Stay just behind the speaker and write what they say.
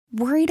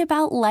Worried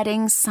about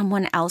letting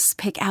someone else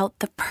pick out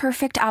the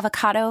perfect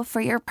avocado for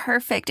your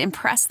perfect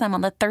impress them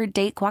on the third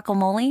date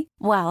guacamole?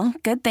 Well,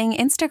 good thing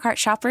Instacart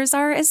shoppers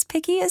are as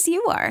picky as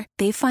you are.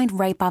 They find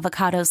ripe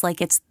avocados like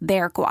it's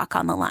their guac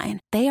on the line.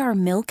 They are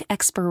milk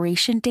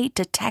expiration date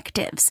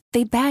detectives.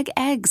 They bag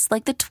eggs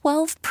like the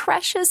 12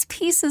 precious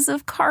pieces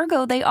of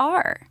cargo they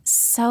are.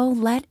 So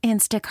let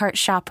Instacart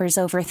shoppers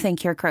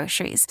overthink your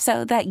groceries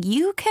so that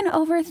you can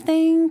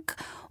overthink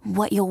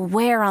what you'll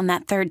wear on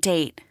that third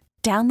date.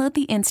 Download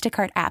the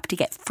Instacart app to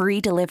get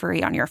free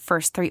delivery on your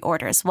first 3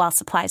 orders while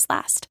supplies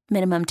last.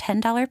 Minimum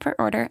 $10 per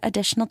order.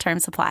 Additional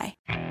terms apply.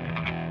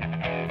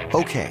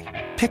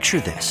 Okay, picture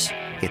this.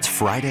 It's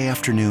Friday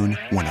afternoon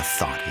when a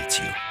thought hits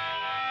you.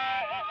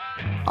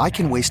 I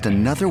can waste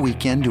another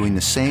weekend doing the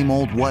same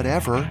old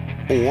whatever,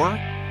 or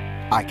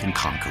I can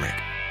conquer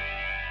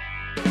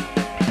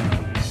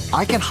it.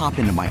 I can hop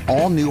into my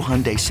all-new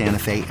Hyundai Santa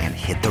Fe and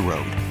hit the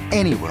road.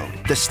 Any road.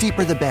 The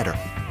steeper, the better.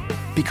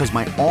 Because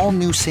my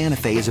all-new Santa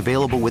Fe is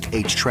available with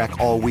H-Track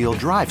all-wheel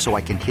drive, so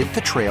I can hit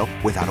the trail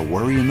without a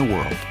worry in the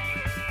world.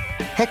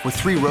 Heck, with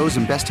 3 rows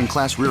and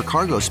best-in-class rear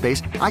cargo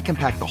space, I can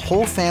pack the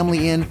whole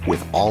family in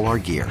with all our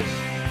gear.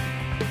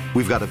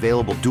 We've got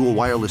available dual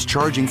wireless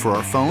charging for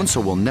our phones,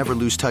 so we'll never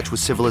lose touch with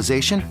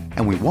civilization,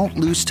 and we won't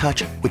lose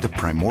touch with the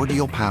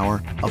primordial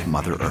power of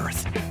Mother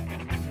Earth.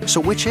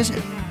 So which is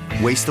it?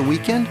 Waste the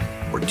weekend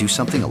or do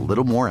something a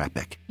little more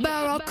epic?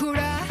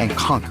 And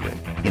conquer it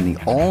in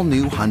the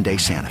all-new Hyundai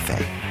Santa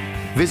Fe.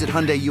 Visit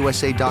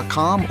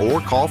HyundaiUSA.com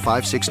or call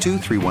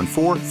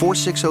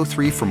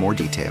 562-314-4603 for more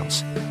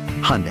details.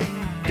 Hyundai,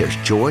 there's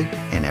joy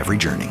in every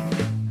journey.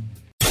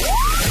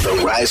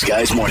 The Rise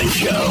Guys Morning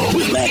Show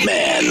with Matt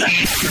Man, 9,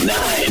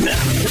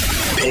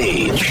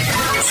 Paige,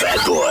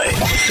 Fat Boy.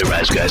 The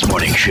Rise Guys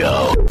Morning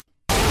Show.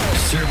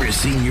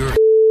 Servicing your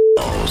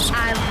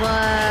I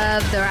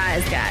love the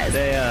Rise Guys.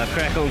 They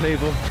crack on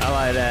people. I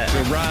like that.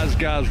 The Rise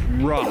Guys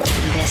rock.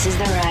 This is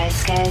the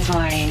Rise Guys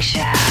Morning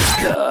Show.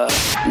 The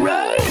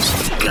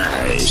Rise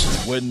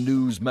Guys. When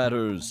news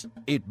matters,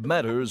 it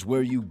matters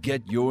where you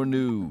get your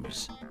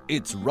news.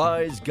 It's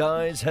Rise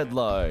Guys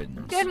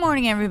Headlines. Good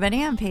morning,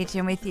 everybody. I'm Paige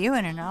in with you,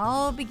 and it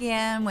all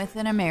began with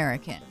an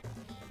American.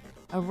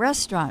 A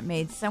restaurant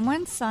made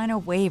someone sign a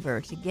waiver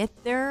to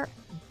get their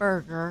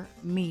burger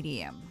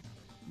medium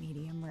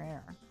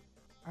rare,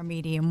 or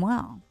medium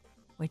well,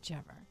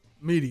 whichever.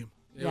 Medium.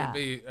 It would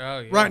be,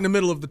 right in the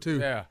middle of the two.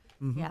 Yeah.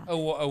 Mm-hmm. Yeah.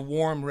 A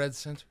warm red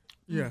center.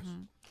 Yes.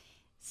 Mm-hmm.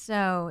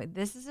 So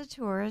this is a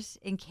tourist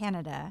in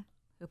Canada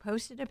who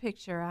posted a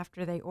picture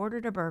after they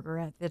ordered a burger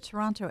at the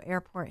Toronto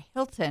Airport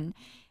Hilton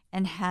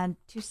and had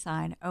to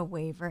sign a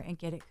waiver and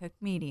get it cooked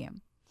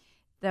medium.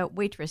 The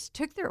waitress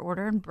took their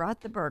order and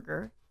brought the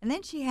burger, and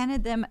then she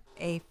handed them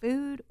a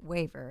food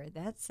waiver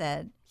that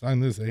said, sign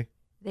this, eh?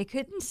 They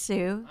couldn't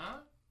sue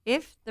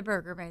if the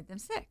burger made them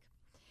sick.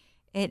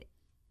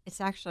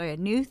 It's actually a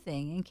new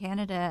thing, and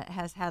Canada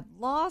has had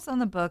laws on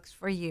the books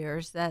for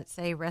years that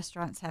say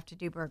restaurants have to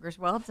do burgers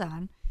well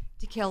done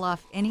to kill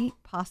off any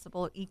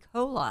possible E.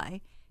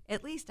 coli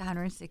at least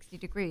 160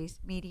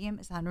 degrees. Medium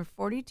is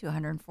 140 to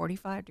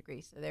 145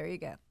 degrees. So there you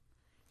go.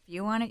 If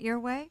you want it your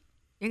way,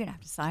 you're going to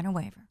have to sign a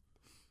waiver.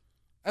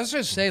 I was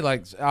just say,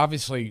 like,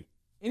 obviously,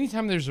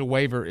 anytime there's a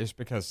waiver, it's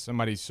because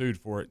somebody sued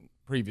for it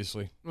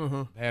previously.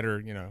 Had her,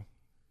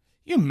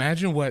 You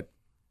imagine what,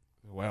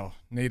 well,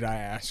 need I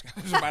ask?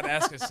 I was about to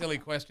ask a silly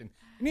question.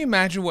 Can you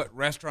imagine what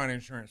restaurant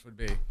insurance would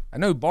be? I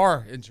know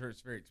bar insurance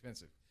is very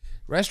expensive.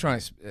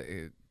 Restaurant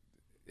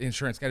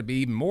insurance got to be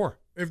even more.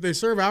 If they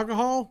serve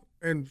alcohol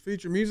and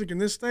feature music in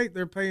this state,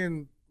 they're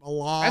paying a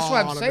lot. That's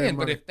what I'm saying.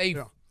 But money. if they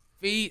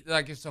feed,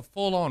 like it's a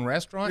full-on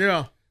restaurant,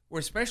 or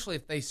especially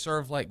if they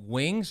serve like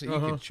wings that you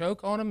can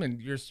choke on them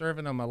and you're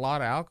serving them a lot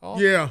of alcohol,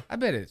 I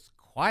bet it's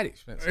quite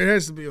expensive. It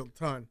has to be a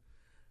ton.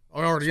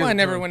 That's why I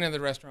never went into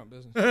the restaurant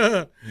business.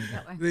 I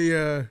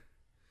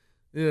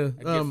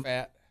get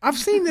fat. I've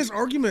seen this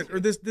argument or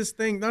this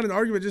thing, not an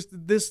argument, just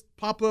this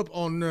pop up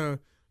on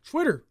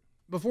Twitter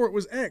before it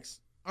was X.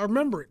 I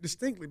remember it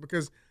distinctly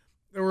because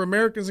there were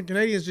Americans and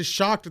Canadians just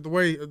shocked at the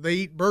way they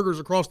eat burgers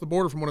across the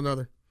border from one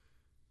another.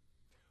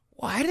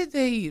 Why did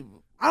they?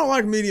 I don't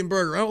like medium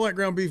burger. I don't like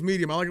ground beef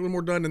medium. I like it a little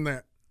more done than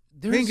that.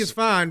 Pink is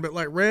fine, but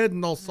like red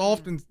and all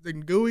soft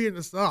and gooey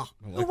and stuff.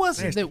 Who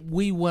was it that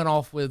we went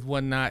off with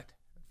one night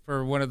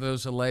for one of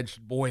those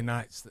alleged boy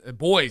nights?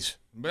 Boys.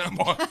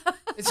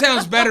 It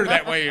sounds better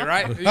that way,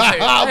 right? You say,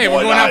 hey,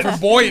 we're going out for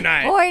boy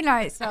night. Boy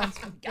night sounds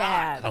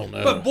bad. I don't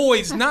know. But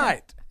boys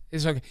night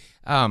is okay.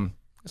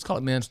 Let's call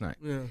it men's night.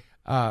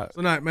 Yeah.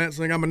 Tonight, Matt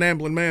saying I'm an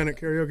ambling man at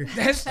karaoke.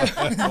 That's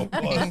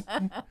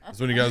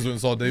when you guys went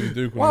and saw David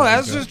Duke. Well, I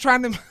was just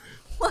trying to.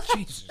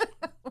 Jesus.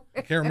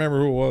 I can't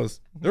remember who it was.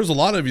 There's a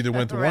lot of you that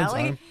went to one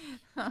time.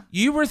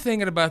 You were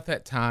thinking about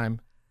that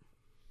time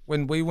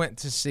when we went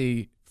to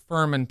see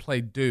Furman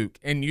play Duke,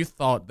 and you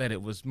thought that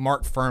it was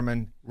Mark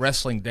Furman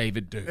wrestling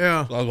David Duke.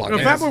 Yeah. So I was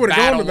like, Fat Boy would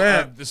have gone to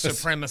that. The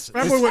supremacists.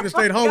 Fat Boy wouldn't have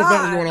stayed home if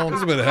that was going on.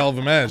 This has been a hell of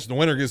a match. The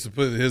winner gets to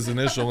put his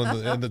initial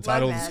in the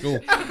title of the school.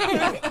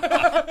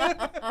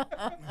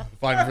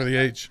 Fighting for the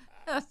H.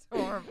 That's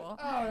horrible.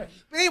 But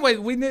anyway,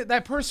 we knew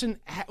that person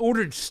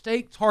ordered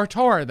steak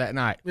tartare that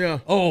night. Yeah.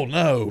 Oh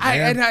no,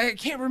 man. I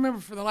can't remember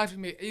for the life of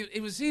me.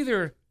 It was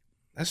either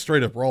That's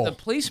straight up raw. the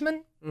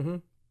policeman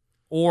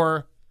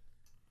or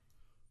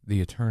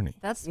the attorney.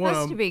 That's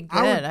supposed to be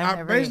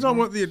good. Based on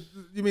what you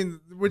mean,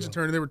 which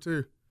attorney? There were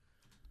two.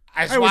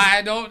 That's why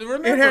I don't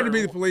remember. It had to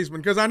be the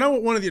policeman because I know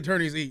what one of the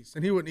attorneys eats,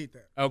 and he wouldn't eat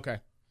that. Okay.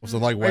 Was it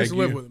like I used to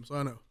live Wagyu? with him, so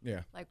I know.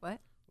 Yeah. Like what?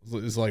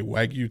 It's like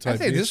Wagyu type I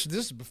think fish.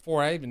 this is before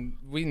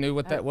we knew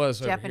what that was.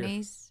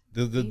 Japanese.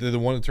 Did the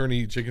one attorney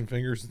eat chicken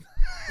fingers?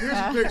 Here's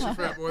a picture,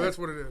 fat boy. That's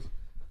what it is.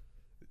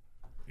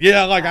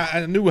 Yeah, like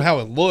I knew how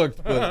it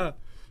looked, but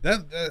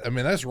that's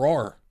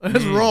raw.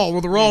 That's raw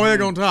with a raw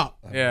egg on top.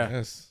 Yeah.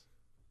 Yes.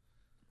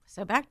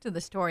 So back to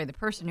the story. The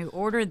person who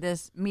ordered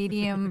this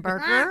medium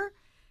burger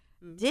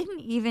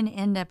didn't even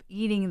end up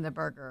eating the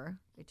burger.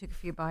 They took a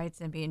few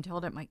bites and being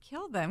told it might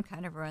kill them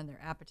kind of ruined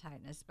their appetite.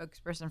 And a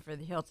spokesperson for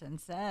the Hilton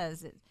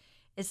says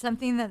it's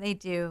something that they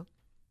do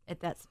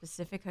at that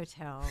specific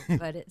hotel,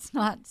 but it's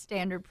not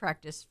standard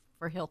practice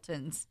for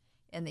Hiltons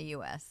in the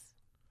U.S.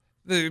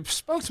 The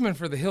spokesman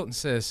for the Hilton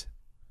says,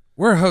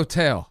 "We're a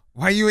hotel.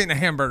 Why are you eating a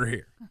hamburger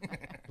here?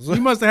 You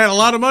must have had a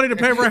lot of money to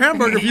pay for a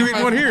hamburger if you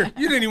eat one here.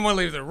 You didn't even want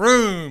to leave the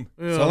room."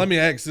 Yeah. So let me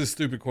ask this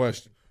stupid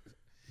question.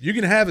 You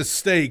can have a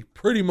steak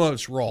pretty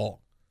much raw,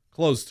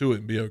 close to it,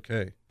 and be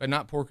okay. But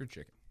not pork or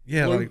chicken.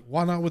 Yeah, like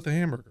why not with the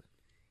hamburger?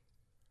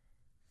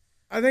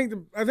 I think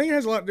it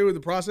has a lot to do with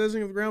the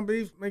processing of the ground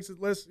beef. Makes it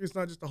less. It's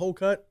not just a whole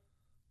cut.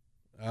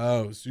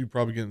 Oh, so you're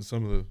probably getting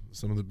some of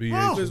the BH.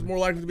 Oh, it's more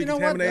likely to be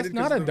contaminated.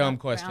 That's not a dumb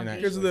question,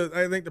 Because actually. of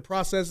I think the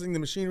processing, the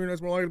machinery,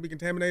 that's more likely to be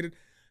contaminated.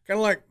 Kind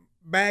of like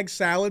bagged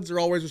salads are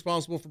always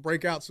responsible for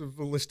breakouts of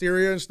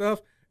listeria and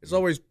stuff. It's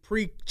always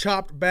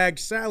pre-chopped bagged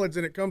salads,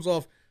 and it comes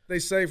off. They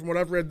say, from what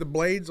I've read, the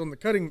blades on the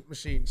cutting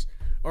machines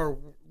are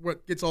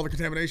what gets all the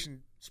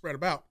contamination spread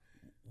about.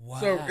 Wow.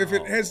 So if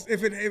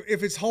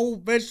it's whole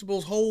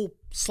vegetables,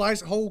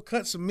 whole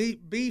cuts of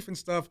meat, beef and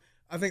stuff,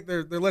 I think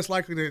they're less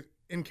likely to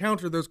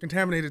encounter those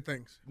contaminated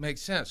things.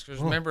 Makes sense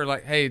because remember,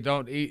 like, hey,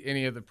 don't eat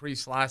any of the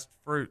pre-sliced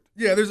fruit.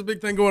 Yeah, there's a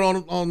big thing going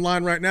on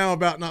online right now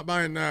about not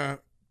buying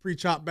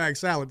pre-chopped bag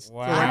salads.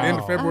 Wow. So like the end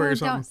of February or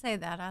something. Don't say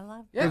that. I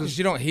love that. Yeah, because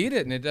you don't heat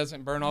it and it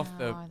doesn't burn off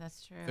the. Oh,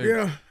 that's true.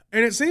 Yeah,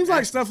 and it seems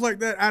like stuff like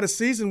that out of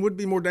season would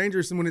be more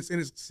dangerous than when it's in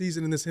its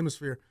season in this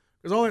hemisphere.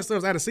 Because all that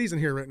stuff's out of season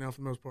here right now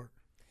for the most part.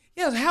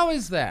 Yeah, how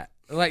is that?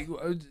 Like,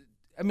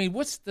 I mean,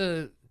 what's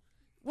the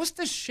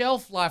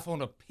shelf life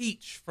on a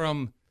peach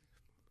from?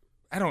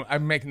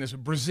 I'm making this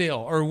Brazil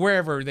or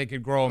wherever they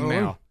could grow them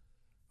now.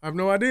 I have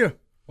no idea.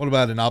 What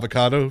about an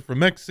avocado from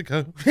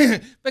Mexico?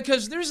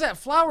 Because there's that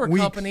flower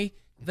company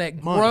that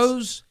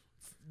grows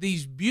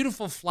these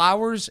beautiful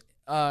flowers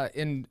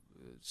in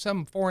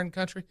some foreign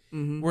country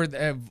where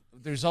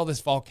there's all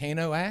this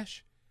volcano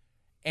ash.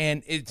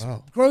 And it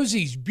grows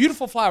these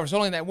beautiful flowers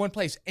only in that one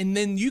place. And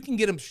then you can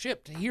get them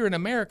shipped here in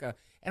America.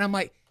 And I'm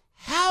like,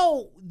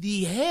 how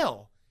the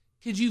hell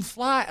could you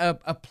fly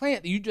a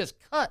plant that you just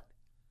cut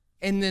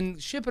and then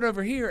ship it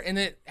over here and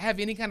it have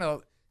any kind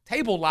of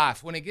table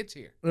life when it gets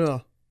here? Yeah.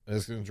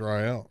 It's going to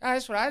dry out.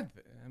 That's what I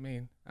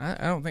mean. I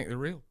don't think they're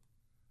real.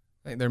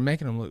 I think they're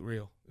making them look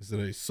real. Is it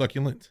a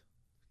succulent?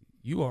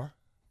 You are.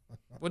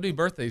 We'll do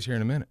birthdays here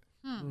in a minute.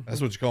 That's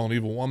what you call an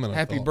evil woman.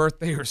 Happy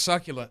birthday or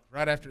succulent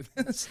right after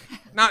this.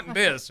 Not in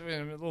this. In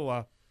a little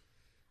while.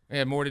 We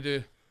have more to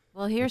do.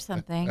 Well, here's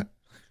something.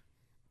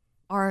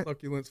 Are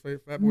Succulents,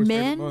 Fat Boy's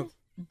favorite month.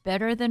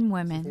 better than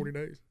women 40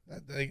 days.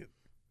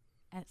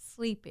 at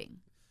sleeping?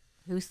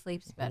 Who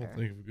sleeps better,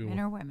 think of a good men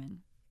one. or women?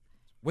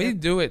 We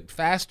do it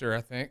faster,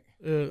 I think.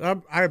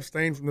 I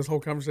abstain from this whole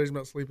conversation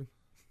about sleeping.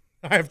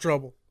 I have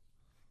trouble.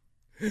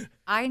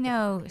 I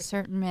know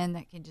certain men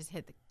that can just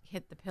hit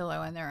the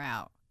pillow and they're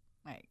out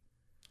like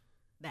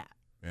that.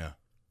 Yeah.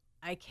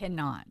 I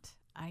cannot.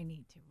 I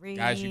need to read.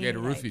 Guys, you get a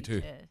roofie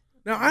too.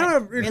 Now I don't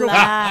have any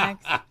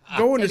Relax. trouble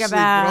going to Take a sleep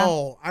at bath.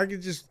 all.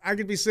 I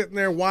could be sitting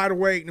there wide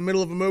awake in the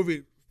middle of a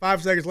movie.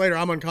 5 seconds later,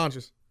 I'm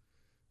unconscious.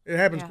 It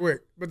happens Yeah.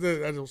 quick, but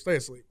I don't stay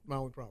asleep. My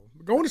only problem.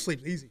 But going to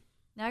sleep is easy.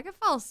 Now I can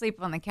fall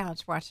asleep on the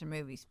couch watching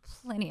movies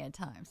plenty of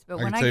times, but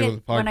I when can tell you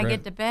what the when I podcast-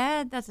 get to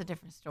bed, that's a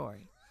different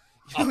story.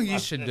 You know what you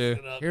should do?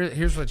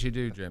 Here's what you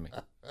do, Jimmy.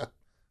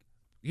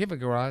 You have a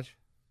garage?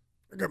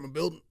 I got my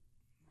building.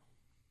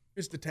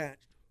 It's detached.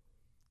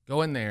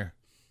 Go in there,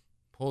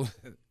 pull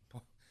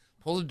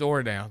the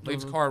door down,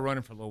 leave the car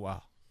running for a little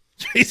while.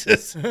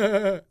 Jesus.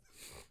 Oh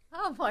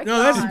my god!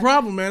 No, that's the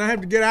problem, man. I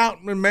have to get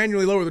out and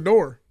manually lower the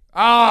door.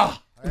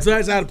 Ah, That's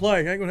out of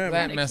play. Ain't gonna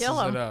happen. that messes kill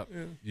him. it up.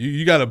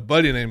 You got a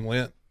buddy named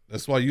Lent.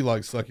 That's why you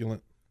like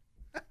succulent.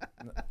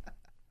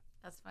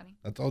 That's funny.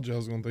 I told you I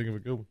was going to think of a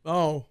good one.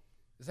 Oh,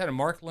 Is that a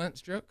Mark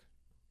Lentz joke?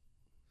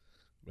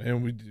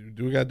 Man,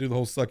 do we got to do the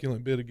whole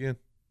succulent bit again?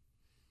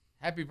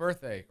 Happy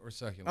birthday or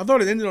succulent? I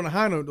thought it ended on a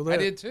high note. I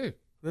did too.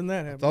 Then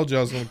that I happened. told you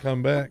I was going to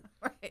come back.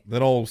 Right.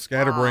 That old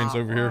scatterbrains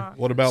over here.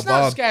 What about It's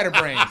not Bob?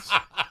 scatterbrains.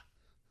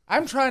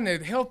 I'm trying to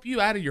help you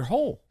out of your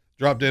hole.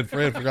 Drop Dead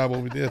Fred forgot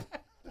what we did.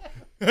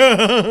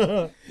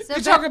 You're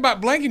talking about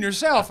blanking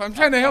yourself. I'm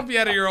trying to help you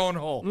out of your own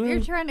hole.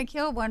 You're trying to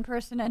kill one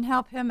person and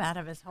help him out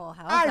of his hole.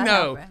 How is I that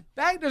know. helping?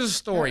 Back to the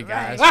story,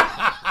 Right.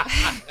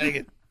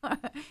 guys.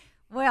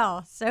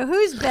 Well, so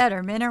who's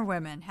better, men or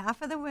women?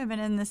 Half of the women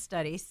in the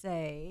study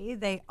say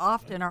they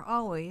often or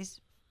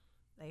always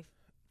they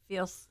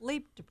feel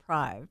sleep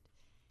deprived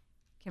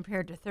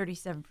compared to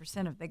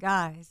 37% of the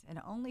guys,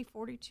 and only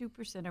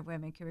 42% of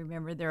women can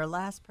remember their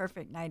last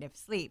perfect night of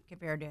sleep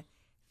compared to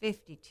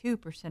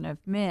 52% of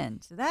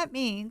men. So that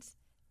means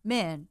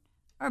men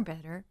are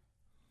better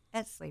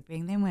at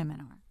sleeping than women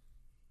are.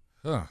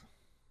 Huh.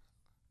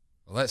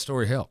 Well, that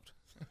story helped.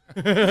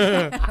 Really,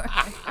 to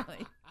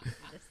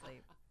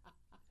sleep.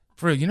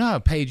 For real, you know how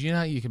Paige, you know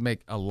how you can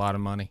make a lot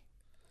of money?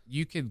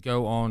 You could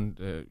go on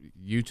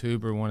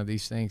YouTube or one of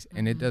these things,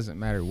 and it doesn't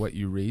matter what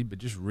you read, but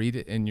just read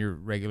it in your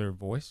regular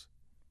voice.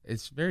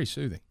 It's very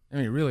soothing. I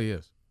mean, it really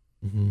is.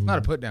 It's not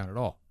a put down at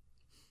all.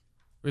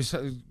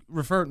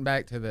 Referring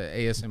back to the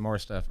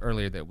ASMR stuff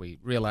earlier that we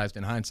realized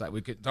in hindsight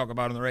we couldn't talk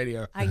about on the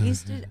radio. I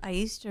used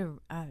to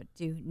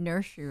do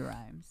nursery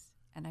rhymes,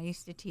 and I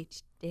used to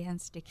teach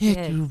dance to kids.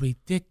 Hickory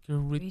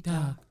dickory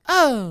dock.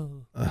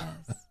 Oh.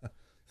 Yes.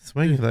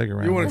 Swing your leg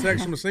around. You want to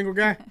text from a single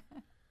guy?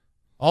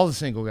 All the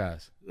single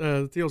guys.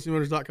 The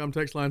TLCMotors.com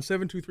text line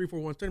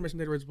 72341. Standard message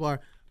data rate supply.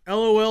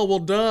 LOL. Well,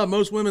 duh.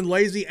 Most women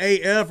lazy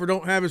AF or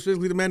don't have as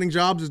physically demanding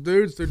jobs as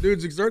dudes. Their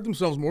dudes exert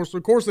themselves more, so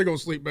of course they're gonna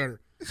sleep better.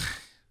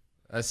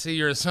 I see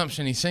your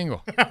assumption he's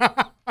single.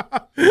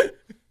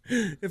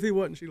 If he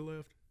wasn't, she'd have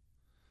left.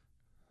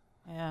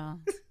 Yeah.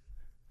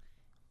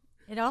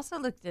 It also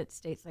looked at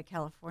states like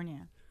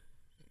California.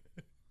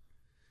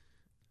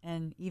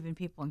 And even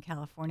people in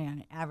California,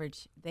 on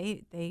average,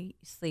 they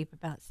sleep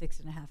about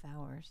 6.5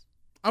 hours.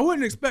 I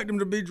wouldn't expect them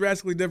to be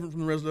drastically different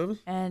from the rest of us.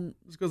 And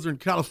it's because they're in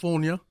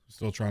California.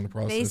 Still trying to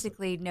process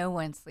basically, no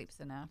one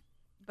sleeps enough.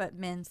 But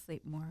men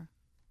sleep more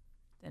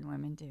than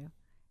women do.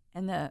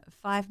 And the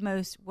 5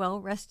 most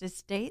well-rested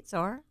states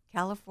are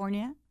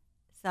California,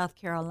 South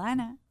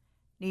Carolina,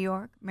 New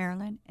York,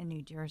 Maryland, and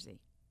New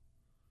Jersey.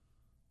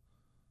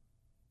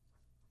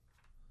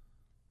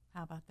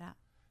 How about that?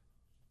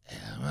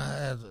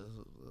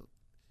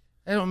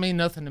 That don't mean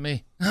nothing to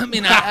me. I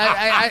mean,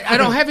 I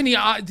don't have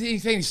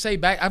anything to say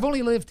back. I've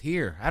only lived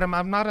here. I don't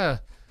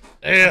have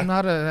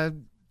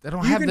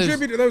You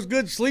contribute to those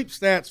good sleep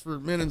stats for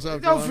men in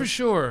South Carolina. No, for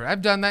sure.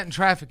 I've done that in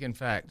traffic, in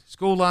fact.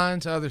 School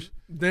lines, others.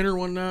 Dinner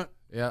one night.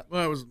 Yeah.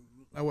 Well, I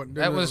wasn't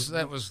dinner.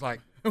 That was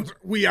like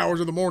wee hours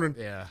of the morning.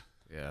 Yeah.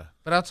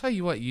 But I'll tell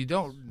you what, you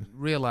don't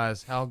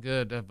realize how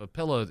good of a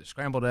pillow that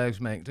scrambled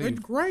eggs make. It's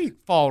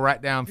great. Fall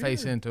right down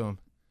face into them.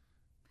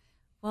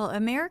 Well,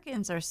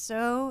 Americans are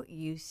so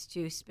used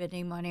to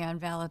spending money on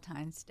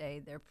Valentine's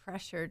Day, they're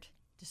pressured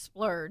to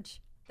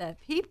splurge, that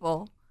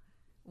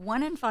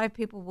 1 in 5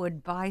 people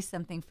would buy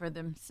something for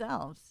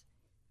themselves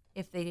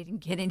if they didn't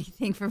get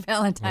anything for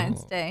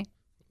Valentine's Day.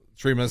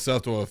 Treat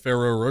myself to a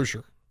Ferrero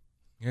Rocher.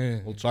 Yeah.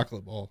 Little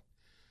chocolate ball.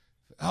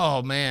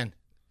 Oh, man.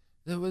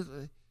 There was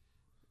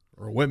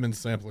or a Whitman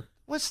sampler.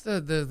 What's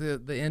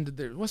the end of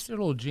their, what's their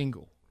little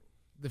jingle?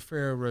 The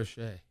Ferrero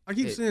Rocher. I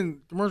keep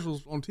seeing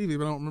commercials on TV,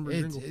 but I don't remember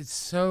the jingle. It's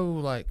so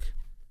like,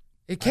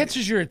 it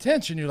catches your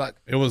attention. You're like,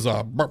 it was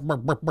oh, that's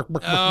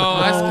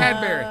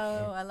Cadbury.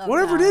 Oh, I love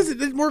Whatever that. it is, it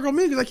didn't work on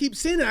me because I keep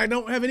seeing it. I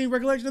don't have any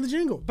recollection of the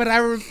jingle. But I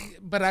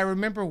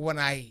remember when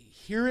I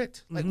hear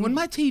it, like when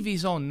my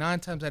TV's on 9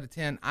 times out of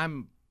 10,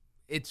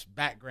 it's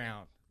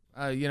background.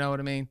 You know what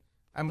I mean?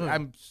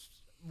 I'm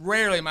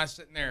rarely am I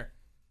sitting there,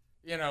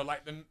 you know,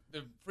 like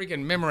the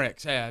freaking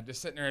Memorex ad,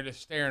 just sitting there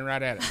just staring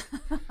right at it.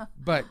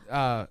 But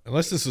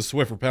unless it's a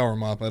Swiffer Power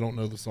Mop, I don't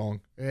know the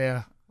song.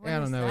 Yeah, I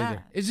don't know that?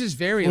 either. It's just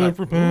very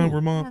Swiffer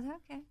Power Mop. Oh,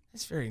 okay.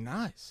 It's very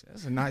nice.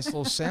 That's a nice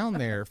little sound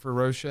there for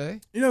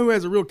Rocher. You know who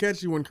has a real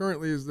catchy one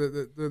currently is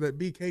that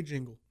BK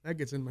jingle. That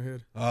gets in my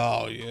head.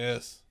 Oh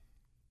yes.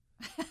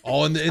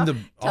 Oh, in the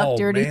Talk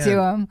dirty man.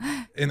 to him.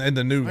 And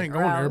the new I ain't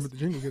going there, but the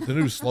jingle gets the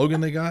new slogan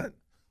they got.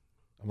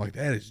 I'm like,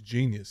 that is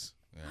genius.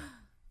 Yeah.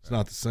 It's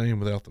not the same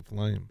without the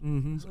flame.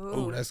 Mm-hmm. It's like,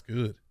 oh, that's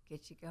good.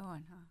 Get you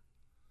going, huh?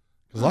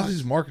 Because a lot of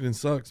these marketing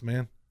sucks,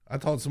 man. I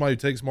taught somebody who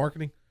takes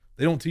marketing.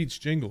 They don't teach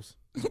jingles.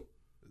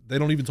 They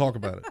don't even talk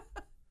about it.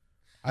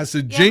 I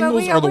said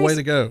jingles are the way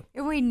to go.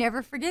 And we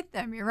never forget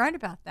them. You're right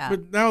about that.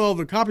 But now all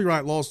the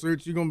copyright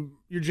lawsuits,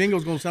 your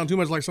jingle's gonna sound too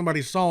much like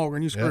somebody's song,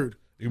 and you screwed.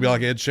 You can be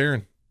like Ed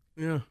Sheeran.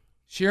 Yeah,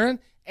 Sheeran,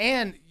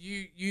 and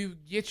you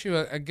get you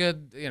a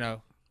good, you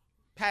know,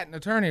 patent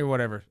attorney or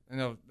whatever,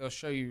 and they'll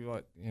show you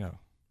what, you know,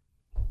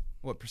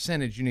 what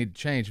percentage you need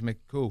to change to make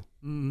it cool.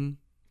 Mm-hmm.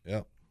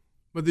 Yep.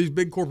 But these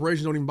big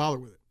corporations don't even bother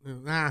with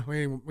it. Nah,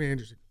 we ain't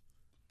interested.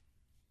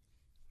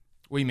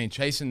 What do you mean,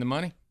 chasing the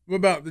money? What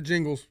about the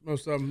jingles?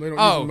 Most of them, they don't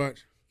use them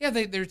much. Yeah,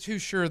 they're too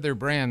sure of their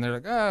brand. They're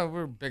like, oh,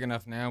 we're big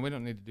enough now. We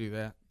don't need to do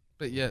that.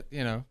 But yet,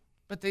 you know,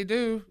 but they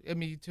do. I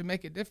mean, to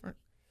make it different.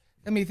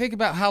 I mean, think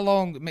about how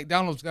long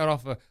McDonald's got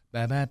off of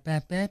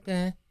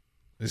ba-ba-ba-ba-ba.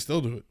 They still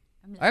do it.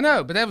 I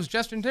know, but that was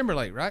Justin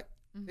Timberlake, right?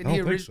 I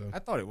don't think so. I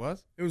thought it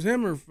was. It was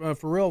him or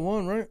Pharrell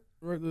one, right?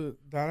 I'm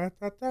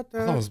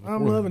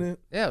loving it.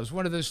 Yeah, it was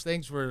one of those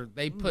things where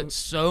they put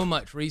so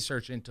much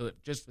research into it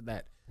just for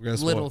that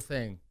little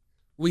thing.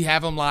 We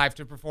have them live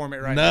to perform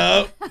it right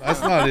now. No,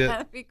 that's not it.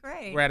 That'd be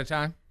great. We're out of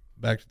time.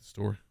 Back to the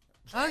story.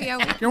 Oh, yeah.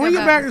 Can we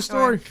get back to the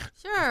story?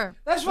 Sure.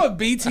 That's what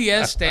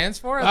BTS stands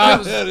for.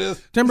 That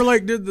is.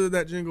 Timberlake did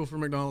that jingle for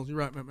McDonald's. You're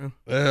right, man.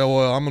 Yeah,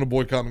 well, I'm going to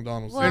boycott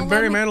McDonald's. And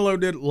Barry Manilow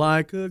did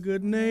Like a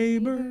Good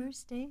Neighbor.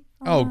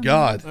 Oh,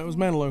 God. That was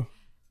Manilow.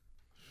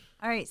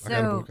 All right, I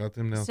gotta boycott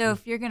them now, so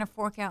if you're going to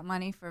fork out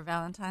money for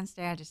Valentine's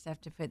Day, I just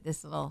have to put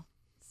this little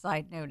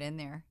side note in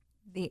there.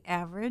 The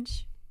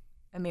average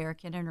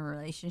American in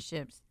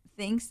relationships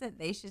thinks that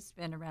they should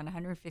spend around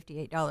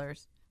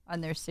 $158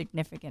 on their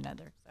significant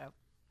other. So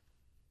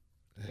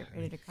get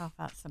ready to cough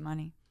out some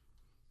money.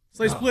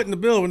 So they splitting the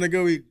bill when they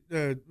go eat.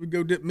 We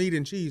go dip meat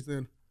and cheese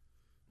then.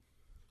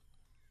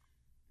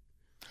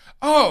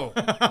 Oh,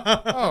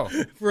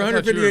 for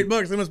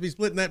 $158, they must be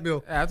splitting that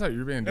bill. Yeah, I thought you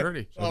were being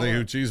dirty. I think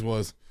who cheese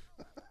was.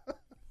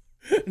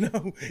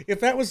 No,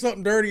 if that was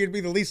something dirty, it'd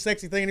be the least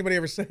sexy thing anybody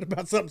ever said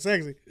about something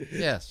sexy.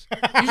 Yes.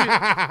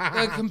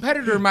 The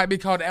competitor might be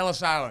called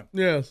Ellis Island.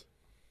 Yes.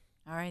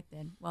 All right,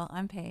 then. Well,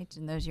 I'm Paige,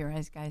 and those are your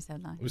Eyes Guys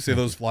headlines. We see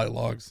those flight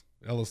logs,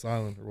 Ellis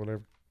Island or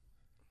whatever.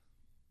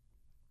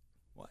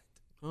 What?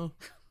 Huh?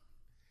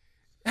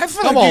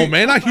 Come on,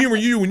 man. I humor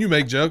you when you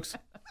make jokes.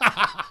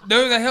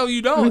 No, the hell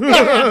you don't.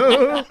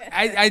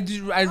 I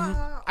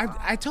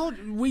told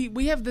you,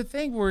 we have the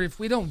thing where if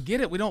we don't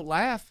get it, we don't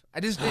laugh. I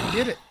just didn't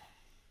get it.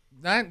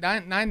 Nine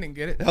didn't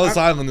get it. Ellis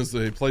Island is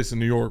a place in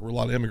New York where a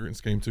lot of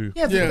immigrants came to.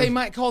 Yeah, they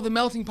might call the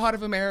melting pot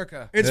of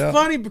America. It's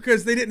funny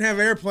because they didn't have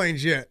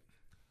airplanes yet.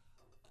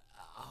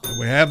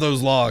 We have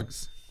those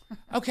logs.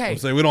 Okay.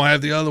 Say we don't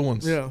have the other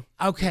ones. Yeah.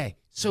 Okay.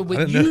 So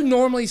when you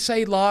normally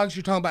say logs,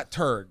 you're talking about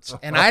turds.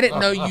 And I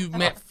didn't know you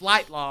meant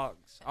flight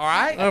logs. All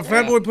right?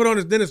 Fat Boy put on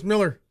his Dennis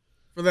Miller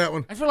for that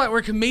one. I feel like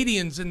we're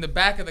comedians in the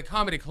back of the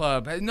comedy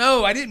club.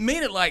 No, I didn't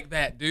mean it like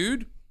that,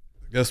 dude.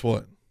 Guess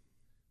what?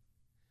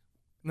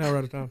 Now we're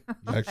out of time.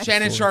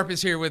 Shannon Sharp is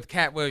here with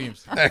Cat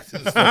Williams. Well,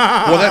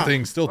 that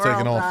thing's still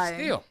taking off. dying.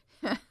 Still.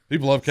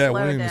 People love Cat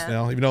Slow Williams death.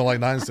 now, even though, like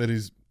Nine said,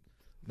 he's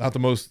not the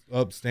most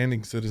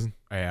upstanding citizen.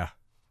 Yeah.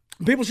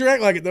 People sure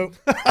act like it, though.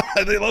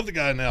 They love the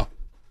guy now.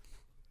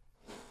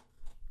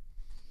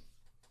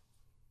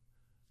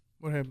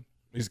 What happened?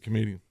 He's a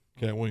comedian.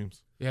 Cat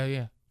Williams.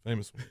 Yeah.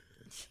 Famous one.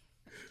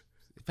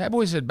 Fat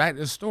Boy said back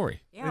to the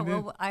story. Yeah,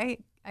 well, I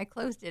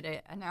closed it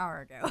an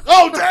hour ago.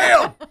 Oh,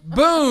 damn!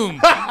 Boom!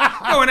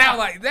 Going out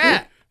like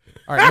that.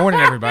 All right,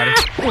 morning, everybody.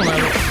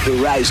 The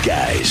Rise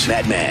Guys,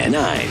 Batman,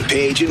 9,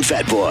 Paige, and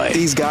Fat Boy.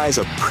 These guys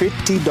are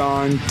pretty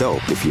darn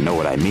dope, if you know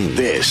what I mean.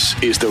 This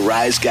is the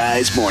Rise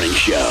Guys Morning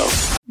Show.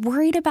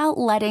 Worried about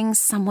letting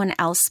someone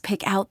else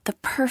pick out the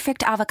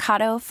perfect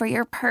avocado for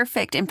your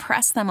perfect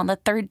impress them on the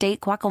third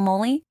date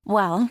guacamole?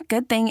 Well,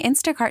 good thing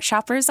Instacart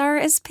shoppers are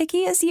as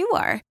picky as you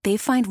are. They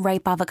find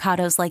ripe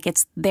avocados like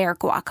it's their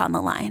guac on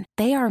the line.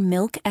 They are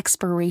milk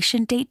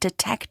expiration date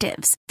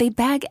detectives. They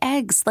bag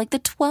eggs like the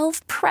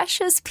 12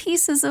 precious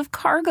pieces of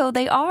cargo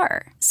they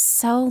are.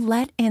 So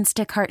let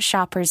Instacart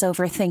shoppers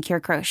overthink your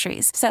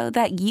groceries so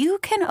that you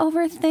can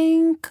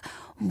overthink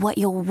what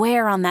you'll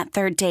wear on that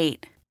third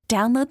date.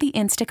 Download the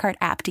Instacart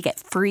app to get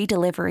free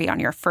delivery on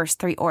your first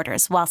 3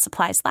 orders while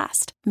supplies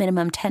last.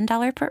 Minimum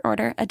 $10 per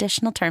order.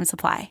 Additional terms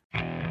apply.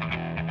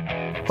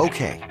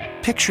 Okay,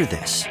 picture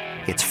this.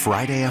 It's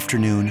Friday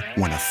afternoon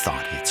when a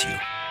thought hits you.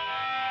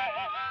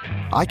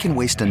 I can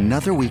waste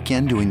another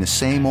weekend doing the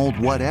same old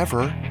whatever,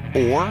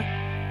 or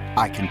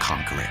I can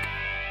conquer it.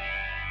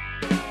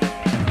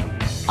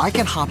 I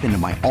can hop into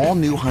my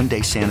all-new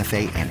Hyundai Santa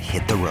Fe and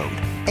hit the road.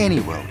 Any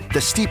road.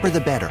 The steeper,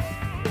 the better.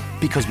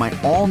 Because my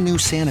all-new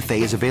Santa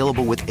Fe is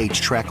available with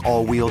H-Track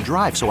all-wheel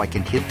drive, so I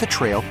can hit the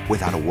trail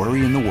without a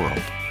worry in the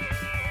world.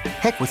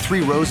 Heck, with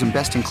 3 rows and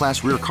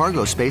best-in-class rear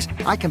cargo space,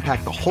 I can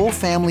pack the whole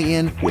family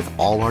in with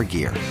all our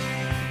gear.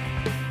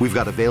 We've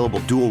got available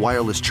dual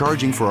wireless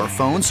charging for our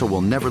phones, so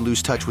we'll never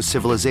lose touch with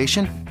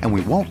civilization, and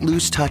we won't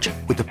lose touch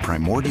with the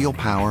primordial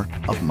power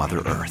of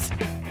Mother Earth.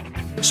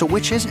 So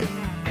which is it?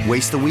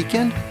 Waste the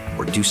weekend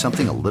or do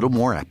something a little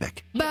more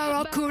epic?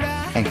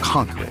 And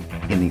conquer it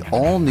in the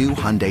all-new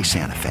Hyundai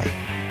Santa Fe.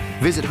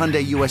 Visit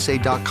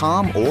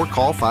HyundaiUSA.com or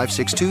call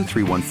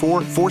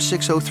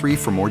 562-314-4603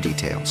 for more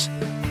details.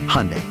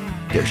 Hyundai,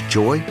 there's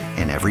joy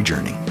in every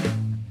journey.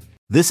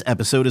 This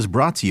episode is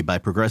brought to you by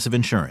Progressive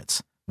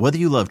Insurance. Whether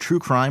you love true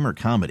crime or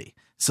comedy,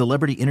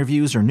 celebrity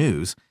interviews or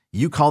news,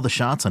 you call the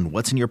shots on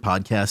what's in your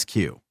podcast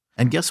queue.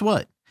 And guess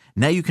what?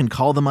 Now you can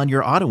call them on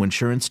your auto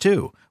insurance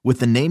too with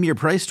the Name Your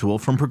Price tool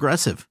from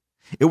Progressive.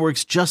 It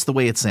works just the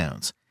way it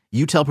sounds.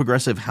 You tell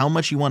Progressive how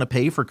much you want to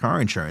pay for car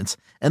insurance,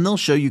 and they'll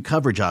show you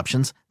coverage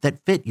options that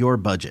fit your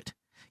budget.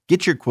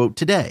 Get your quote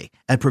today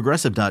at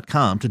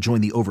Progressive.com to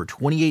join the over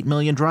 28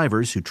 million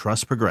drivers who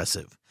trust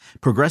Progressive.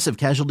 Progressive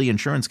Casualty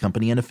Insurance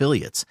Company and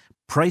Affiliates.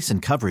 Price and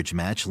coverage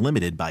match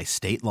limited by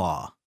state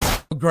law.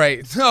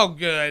 Great. Oh,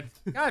 good.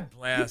 God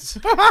bless.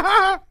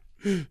 The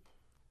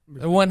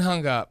one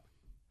hung up.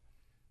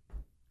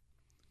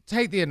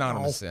 Take the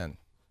anonymous in.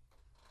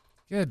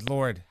 Good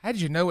Lord. How did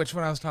you know which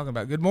one I was talking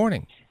about? Good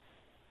morning.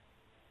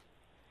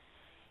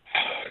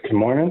 Good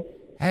morning.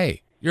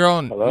 Hey, you're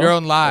on. Hello? You're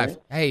on live.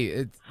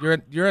 Hey,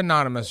 you're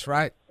anonymous,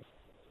 right?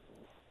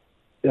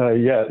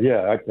 Yeah.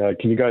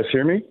 Can you guys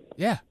hear me?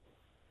 Yeah.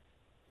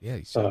 Yeah.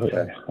 You sound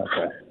okay.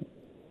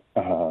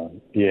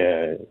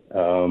 Yeah.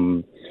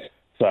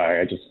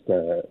 Sorry, I just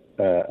I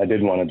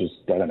did want to just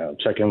I don't know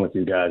check in with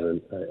you guys.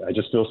 I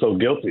just feel so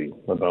guilty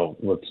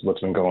about what's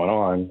been going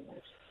on.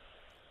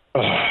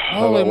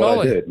 Holy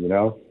moly! I did, you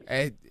know.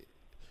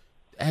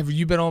 Have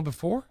you been on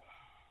before?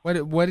 What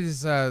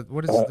is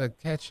the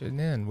catching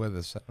in with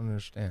us? I don't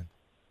understand.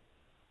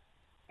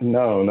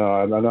 No,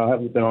 I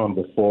haven't been on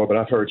before, but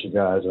I've heard you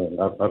guys,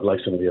 and I've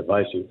liked some of the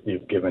advice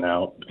you've given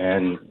out,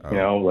 and you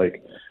know,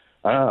 like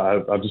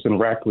I've just been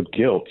racked with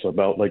guilt. So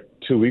about like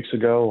 2 weeks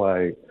ago,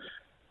 I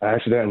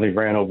accidentally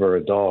ran over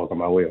a dog on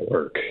my way to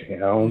work, you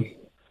know,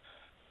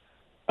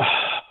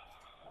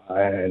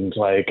 and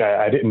like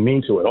I didn't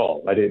mean to at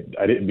all. I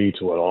didn't mean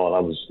to at all. I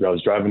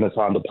was driving this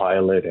Honda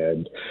Pilot,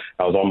 and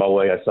I was on my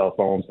way at cell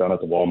phones down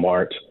at the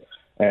Walmart,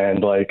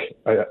 and like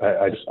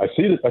I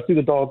see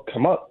the dog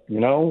come up, you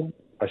know.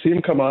 I see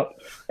him come up,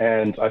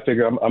 and I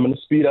figure I'm going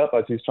to speed up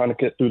as he's trying to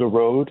get through the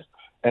road.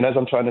 And as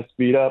I'm trying to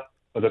speed up,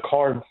 the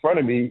car in front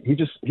of me, he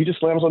just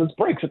slams on his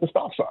brakes at the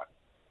stop sign.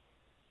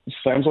 He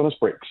slams on his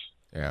brakes.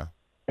 Yeah.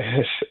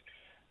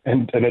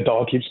 And the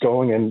dog keeps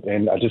going,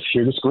 and I just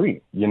hear the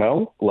scream, you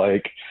know?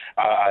 Like,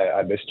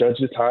 I misjudge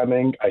the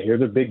timing. I hear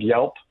the big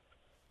yelp,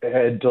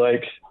 and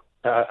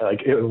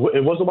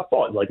it wasn't my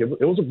fault. Like, it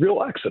was a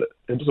real accident.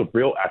 It was a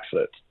real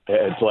accident.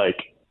 And it's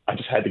like, I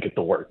just had to get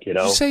to work, you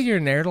know? Did you say you're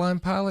an airline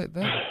pilot,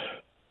 though?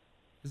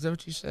 Is that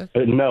what you said?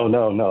 No.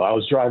 I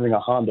was driving a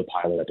Honda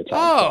Pilot at the time.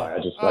 Oh, I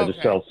just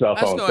sell cell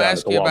phones. I was going to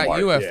ask you about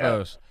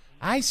UFOs. Yeah.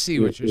 I see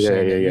what you're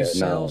saying. Yeah. You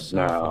sell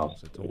cell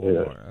phones at the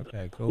Walmart.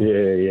 Okay, cool.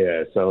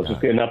 Yeah. So just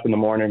getting up in the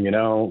morning, you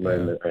know,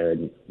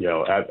 and you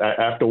know,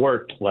 after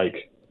work,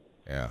 like,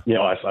 you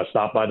know, I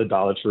stopped by the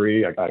Dollar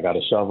Tree. I got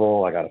a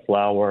shovel. I got a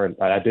flower, and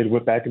I did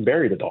whip back and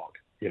bury the dog.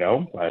 You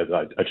know, I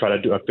try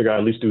to do. I figure I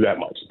at least do that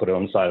much. Put it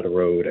on the side of the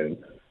road and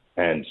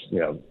you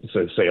know,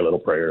 say a little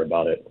prayer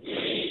about it.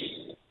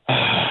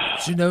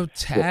 Did you know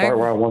tag the part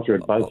where I want your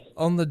advice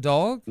on the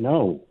dog?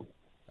 No.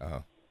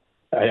 Oh.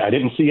 I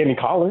didn't see any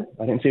collar.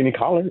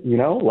 You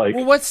know, like.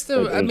 Well, what's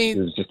the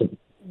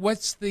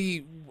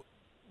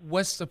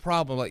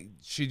problem? Like,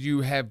 should you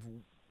have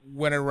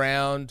went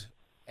around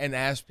and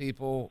asked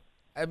people?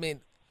 I mean,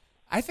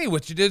 I think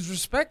what you did is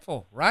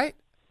respectful, right?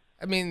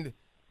 I mean,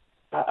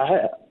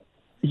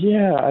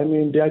 Yeah, I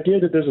mean, the idea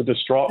that there's a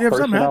distraught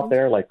person out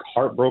there, like,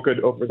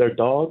 heartbroken over their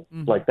dog,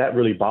 like, that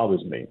really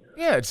bothers me.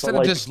 Yeah, instead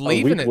of just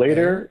leaving it later.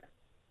 There.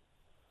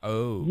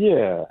 Oh.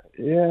 Yeah,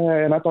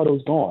 and I thought it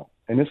was gone.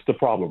 And it's the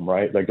problem,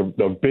 right? Like,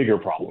 the bigger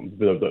problem.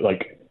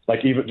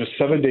 Like even just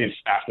 7 days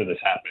after this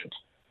happened,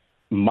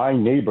 my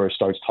neighbor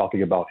starts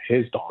talking about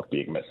his dog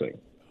being missing.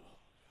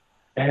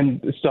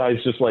 And this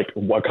guy's just, like,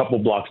 a couple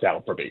blocks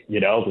down from me, you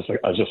know, just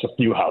a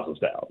few houses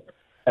down.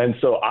 And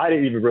so I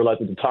didn't even realize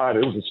at the time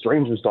it was a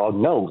stranger's dog.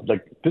 No,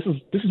 like, this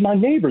is my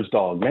neighbor's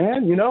dog,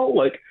 man. You know,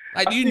 like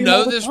do you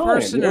know this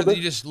person, or do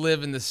you just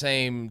live in the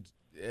same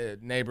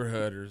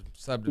neighborhood or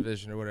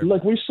subdivision or whatever?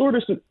 Like, we sort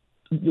of,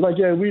 like,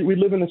 yeah, we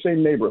live in the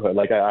same neighborhood.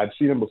 Like, I've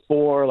seen him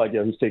before. Like,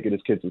 yeah, he's taken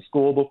his kids to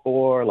school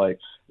before. Like,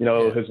 you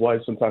know, his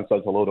wife sometimes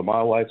says hello to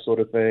my wife, sort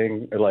of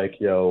thing. And, like,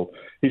 you know,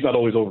 he's not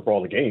always over for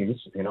all the games,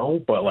 you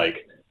know, but,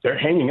 like, they're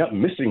hanging up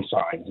missing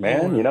signs,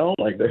 man. You know,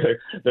 like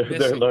they're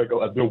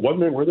like, they're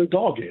wondering where their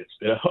dog is.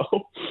 You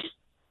know,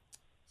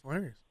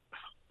 hilarious.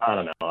 I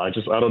don't know. I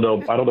don't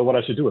know. I don't know what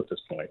I should do at this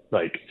point.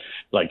 Like,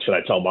 should I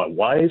tell my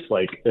wife?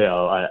 Like, you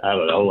know, I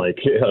don't know.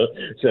 Like, you know,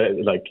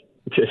 like.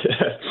 You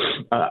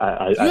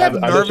have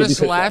nervous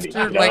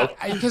laughter, like,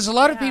 because a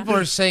lot of people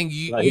are saying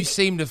you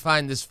seem to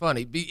find this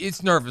funny.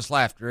 It's nervous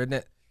laughter, isn't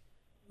it?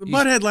 The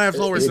butthead laugh's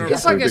always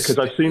nervous. Because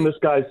I've seen this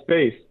guy's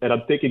face, and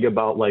I'm thinking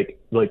about like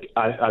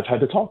I've had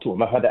to talk to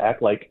him. I've had to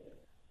act like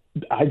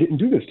I didn't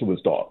do this to his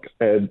dog,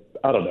 and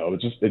I don't know. It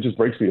just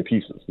breaks me to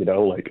pieces, you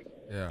know. Like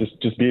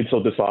just being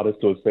so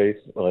dishonest to his face,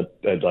 and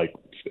like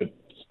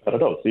I don't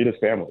know, seeing his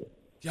family.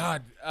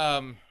 God,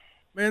 man,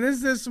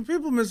 there's some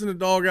people missing a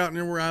dog out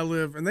near where I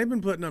live, and they've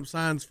been putting up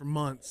signs for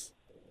months,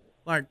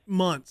 like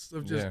months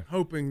of just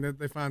hoping that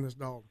they find this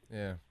dog.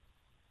 Yeah.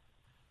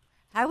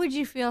 How would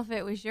you feel if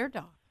it was your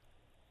dog?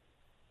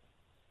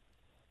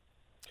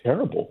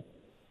 Terrible,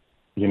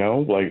 you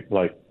know, like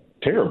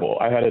terrible.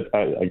 I had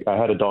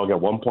a dog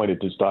at one point.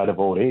 It just died of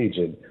old age,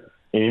 and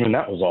even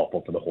that was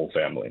awful for the whole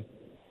family.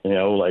 You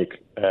know,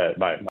 like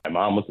my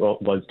mom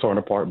was torn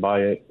apart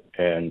by it,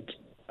 and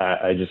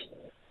I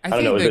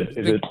don't know. Is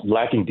it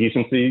lacking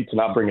decency to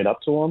not bring it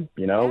up to him?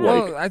 You know,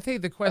 well, I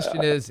think the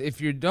question is, if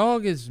your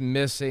dog is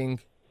missing,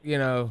 you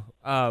know,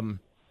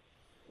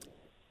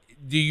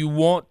 do you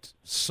want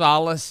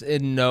solace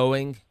in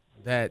knowing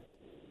that?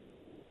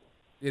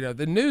 You know,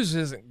 the news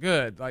isn't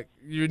good. Like,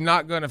 you're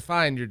not going to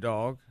find your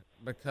dog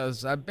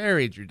because I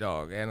buried your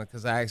dog and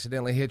because I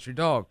accidentally hit your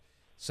dog.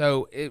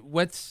 So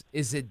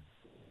is it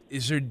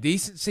is there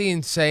decency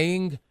in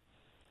saying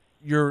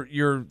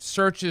your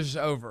search is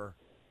over?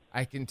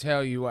 I can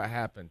tell you what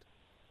happened.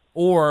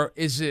 Or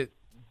is it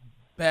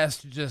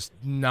best to just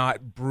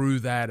not brew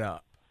that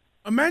up?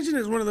 Imagine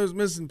it's one of those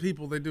missing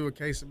people they do a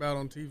case about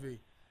on TV.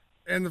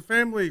 And the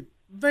family,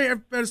 at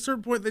a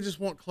certain point, they just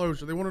want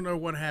closure. They want to know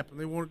what happened.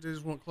 They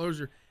just want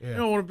closure. Yeah. They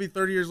don't want to be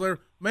 30 years later.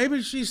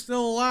 Maybe she's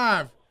still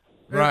alive.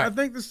 And Right. I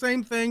think the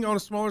same thing on a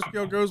smaller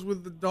scale goes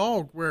with the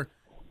dog, where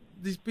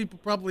these people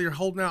probably are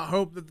holding out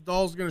hope that the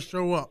dog's going to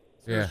show up.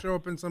 It's going Yeah. to show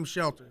up in some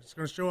shelter. It's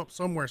going to show up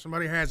somewhere.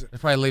 Somebody has it. They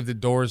probably leave the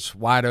doors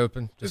wide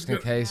open just in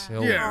case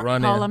he'll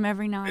run Call in. him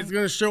every night. It's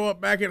going to show up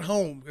back at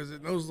home because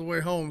it knows the way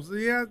home. So,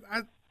 yeah,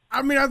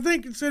 I mean, I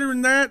think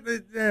considering that,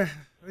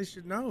 they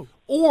should know.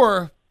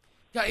 Or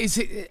is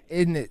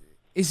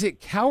it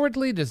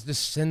cowardly to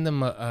just send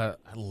them a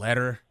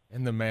letter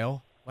in the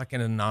mail, like an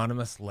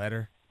anonymous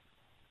letter?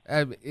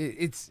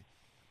 It's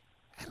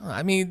I don't know.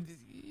 I mean,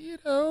 you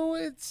know,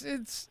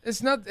 it's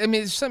not. I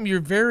mean, it's something you're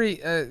very.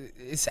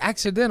 It's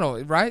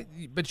accidental, right?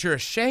 But you're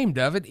ashamed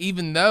of it,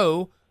 even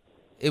though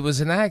it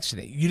was an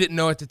accident. You didn't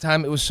know at the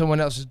time it was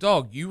someone else's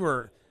dog. You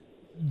were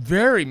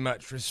very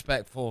much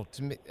respectful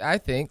to me, I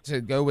think,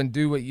 to go and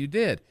do what you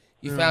did.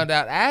 You found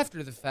out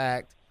after the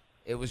fact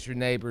it was your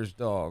neighbor's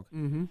dog.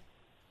 Mm-hmm.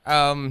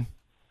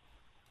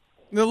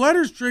 The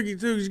letter's tricky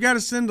too, because you got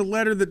to send a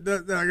letter like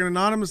an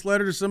anonymous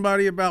letter to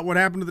somebody about what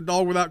happened to the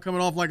dog without coming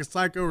off like a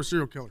psycho or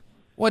serial killer.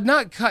 Well,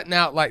 not cutting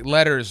out like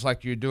letters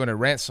like you're doing a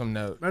ransom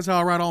note. That's how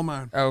I write all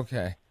mine.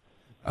 Okay.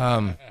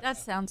 That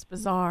sounds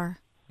bizarre.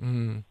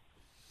 I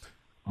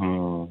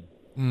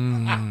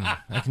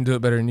can do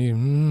it better than you. I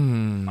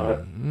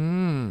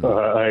don't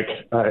know.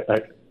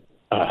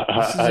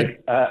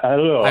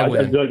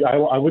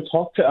 I would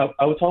talk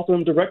to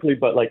him directly,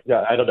 but like,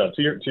 I don't know.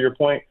 To your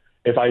point,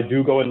 if I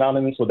do go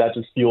anonymous, will that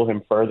just fuel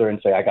him further and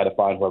say I got to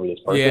find whoever this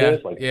person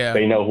is? Like,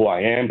 they know who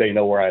I am, they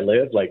know where I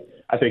live. Like,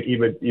 I think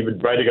even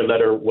writing a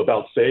letter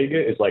without saying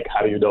it is like,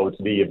 how do you know it's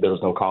me if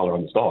there's no collar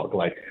on this dog?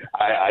 Like,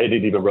 I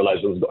didn't even realize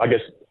it was. I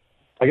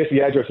guess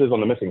the address is on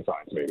the missing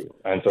signs, maybe,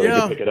 and so you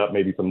can pick it up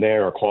maybe from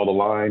there or call the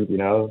line. You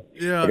know, I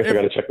guess I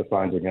got to check the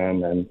signs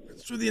again. And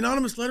so the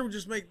anonymous letter would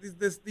just make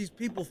these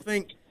people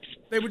think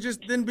they would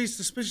just then be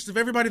suspicious of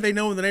everybody they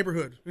know in the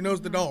neighborhood who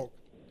knows the dog.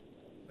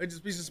 They'd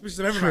just be suspicious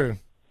of everybody. True.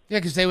 Yeah,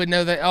 because they would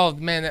know that. Oh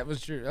man, that was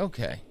true.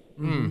 Okay.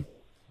 Mm-hmm.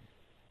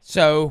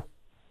 So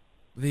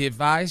the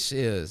advice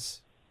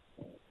is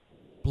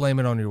blame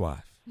it on your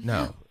wife.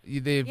 No,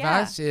 the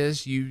advice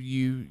is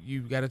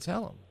you got to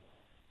tell them,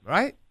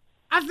 right?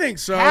 I think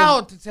so. How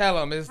to tell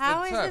them is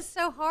How the is tough. it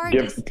so hard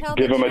to tell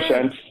the give him truth? a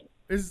chance.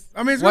 It's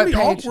What going to be page?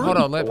 awkward. Hold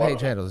on, let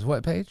Paige handle this.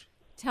 What page?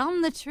 Tell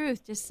them the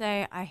truth. Just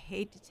say, I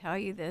hate to tell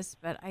you this,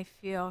 but I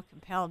feel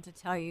compelled to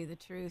tell you the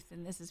truth,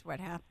 and this is what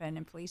happened,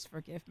 and please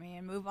forgive me,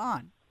 and move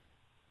on.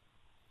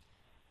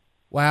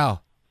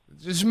 Wow.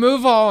 Just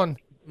move on.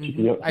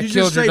 Mm-hmm. I You killed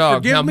just your say, dog.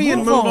 forgive Now me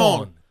and move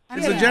on.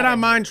 It's a Yeah. Jedi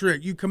mind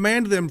trick. You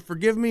command them,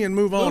 forgive me and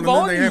move on. Move and then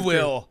on, they you have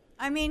will.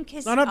 I mean, because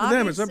It's not up to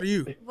them. It's up to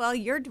you. Well,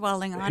 you're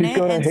dwelling on He's it,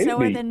 gonna and hate so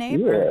me. are the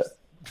neighbors.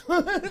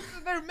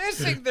 They're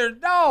missing their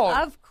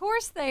dog. Of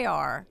course they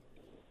are.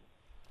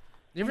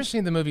 You ever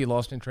seen the movie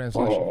Lost in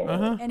Translation?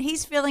 Uh-huh. And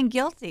he's feeling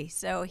guilty,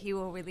 so he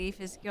will relieve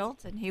his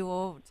guilt, and he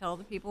will tell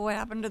the people what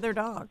happened to their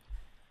dog.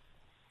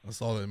 I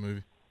saw that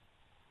movie.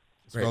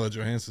 Great. Scarlett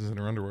Johansson's in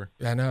her underwear.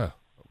 Yeah, I know.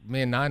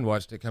 Me and Nine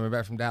watched it coming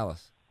back from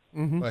Dallas.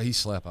 Mm-hmm. Well, he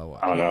slept. I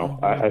watched. I don't know.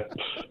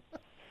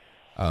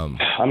 Um,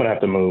 I'm gonna have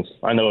to move.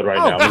 I know it right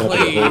now. I'm gonna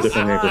have to get a whole please.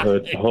 different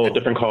neighborhood, a whole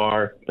different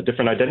car, a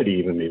different identity,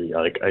 even maybe.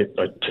 Like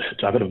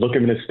I'm gonna look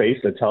him in his face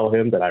and tell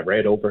him that I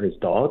ran over his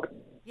dog.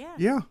 Yeah.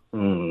 Yeah.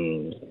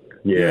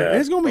 Yeah.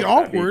 It's going to be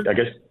awkward. I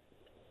guess.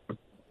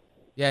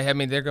 yeah, I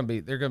mean they're gonna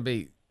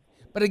be,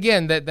 but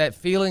again, that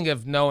feeling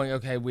of knowing,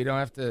 okay, we don't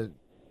have to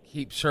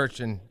keep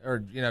searching or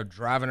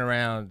driving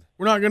around.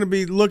 We're not going to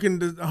be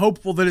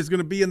hopeful that it's going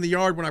to be in the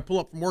yard when I pull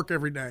up from work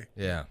every day.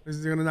 Yeah, He's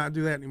going to not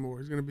do that anymore.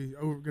 He's going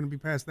to be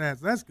past that.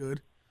 So that's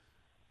good.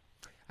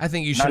 I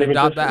think you Not should even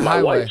adopt just that my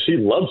highway. wife. She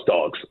loves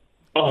dogs.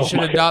 Oh, You should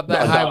my adopt God.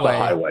 that Adopt the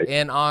highway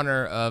in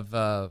honor of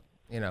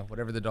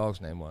whatever the dog's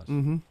name was.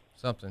 Mm-hmm.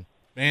 Something.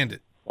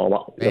 Bandit. Oh,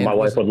 my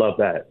wife would love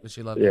that. Would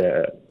she love Yeah.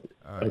 that?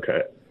 All right.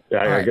 Okay. Yeah,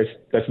 All I right. guess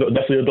that's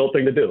the adult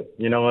thing to do.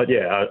 You know what?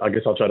 Yeah, I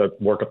guess I'll try to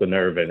work up the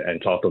nerve and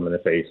talk to him in the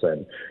face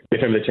and give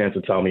him the chance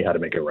to tell me how to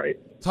make it right.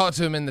 Talk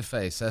to him in the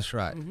face. That's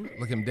right. Mm-hmm.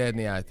 Look him dead in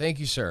the eye. Thank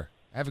you, sir.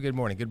 Have a good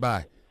morning.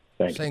 Goodbye.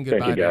 Thank Saying you,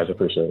 goodbye to guys. everyone.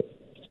 Appreciate it.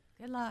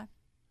 Good luck.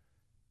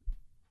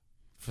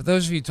 For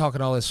those of you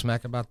talking all this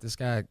smack about this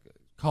guy,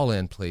 call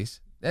in, please.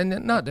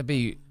 And not to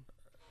be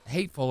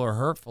hateful or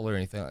hurtful or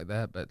anything like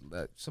that, but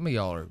some of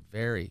y'all are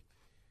very,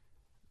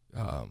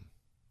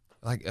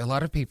 like a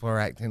lot of people are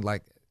acting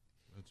like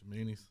Bunch of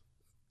meanies.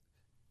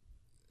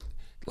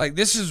 Like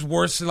this is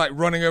worse than like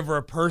running over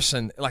a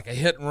person, like a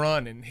hit and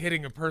run and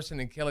hitting a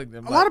person and killing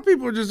them. A lot of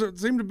people just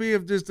seem to be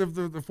of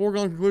the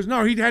foregone conclusion.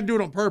 No, he had to do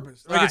it on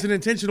purpose. Like it's an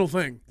intentional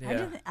thing.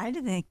 Yeah. I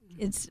did think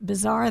it's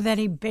bizarre that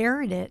he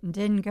buried it and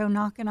didn't go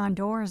knocking on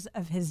doors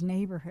of his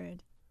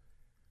neighborhood.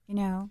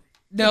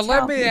 No,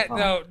 let me. people.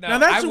 No. Now,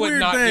 that's I a would weird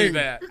not thing. do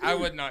that. I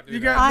would not do You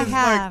that. got this,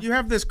 like, you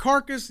have this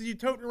carcass that you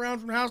toting around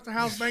from house to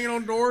house, banging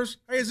on doors.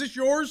 Hey, is this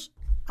yours?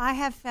 I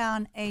have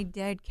found a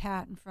dead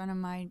cat in front of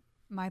my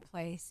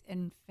place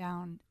and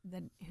found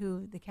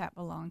who the cat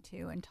belonged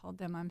to and told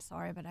them, I'm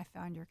sorry, but I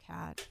found your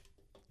cat.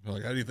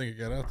 Like, how do you think it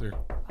got out there?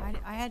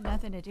 I had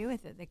nothing to do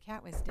with it. The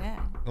cat was dead.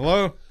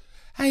 Hello?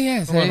 Hey,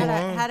 yes. Hello?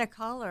 Had a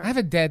collar. I have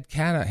a dead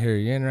cat out here.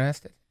 You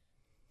interested?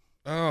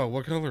 Oh,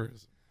 what color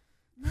is it?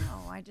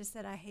 No, I just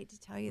said I hate to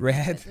tell you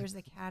Red. that there's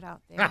a cat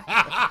out there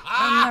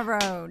on the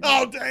road.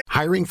 Oh, dang.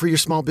 Hiring for your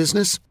small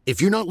business?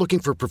 If you're not looking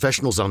for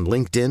professionals on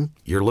LinkedIn,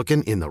 you're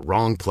looking in the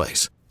wrong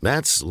place.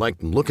 That's like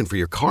looking for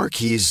your car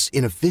keys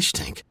in a fish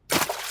tank.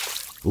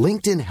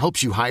 LinkedIn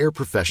helps you hire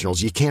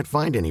professionals you can't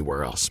find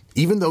anywhere else,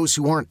 even those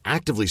who aren't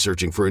actively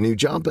searching for a new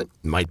job but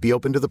might be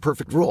open to the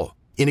perfect role.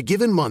 In a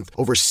given month,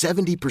 over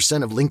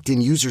 70% of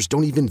LinkedIn users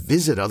don't even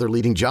visit other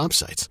leading job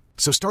sites.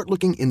 So start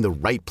looking in the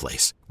right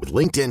place. With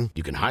LinkedIn,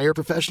 you can hire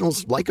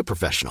professionals like a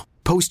professional.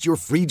 Post your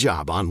free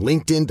job on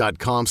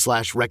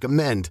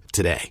linkedin.com/recommend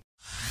today.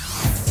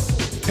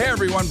 Hey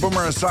everyone,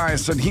 Boomer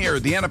Esiason here.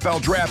 The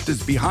NFL Draft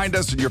is behind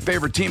us and your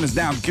favorite team is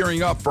now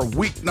gearing up for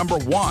week number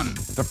 1.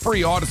 The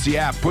free Odyssey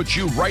app puts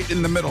you right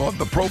in the middle of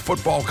the pro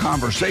football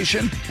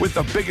conversation with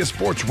the biggest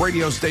sports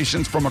radio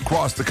stations from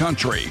across the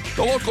country.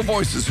 The local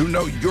voices who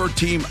know your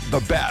team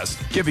the best,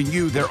 giving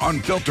you their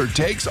unfiltered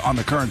takes on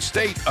the current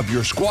state of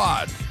your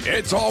squad.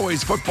 It's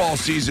always football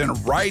season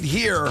right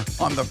here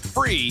on the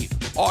free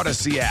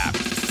Odyssey app.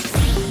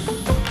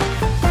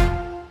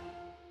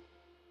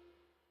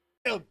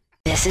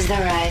 This is the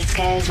Rise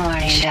Guys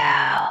Morning Show.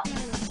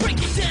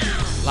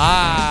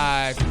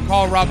 Live from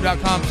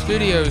callrob.com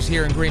studios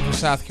here in Greenville,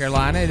 South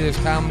Carolina. It is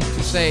time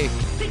to say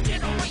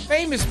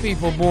famous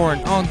people born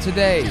on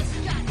today,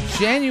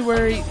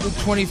 January the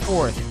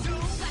 24th.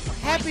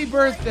 Happy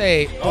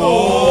birthday,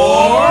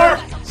 or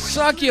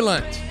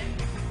succulent.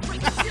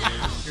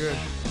 Good.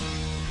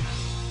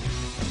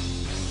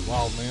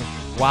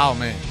 Wild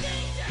man.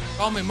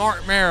 Call me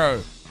Mark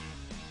Marrow.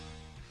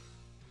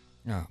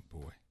 Oh, boy.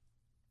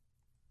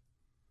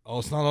 Oh,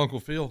 it's not Uncle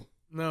Phil.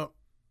 No,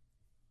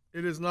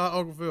 it is not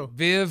Uncle Phil.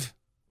 Viv.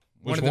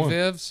 Which one of one? the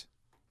Vivs.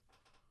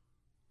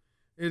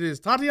 It is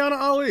Tatiana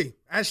Ali,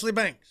 Ashley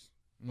Banks.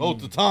 Oh,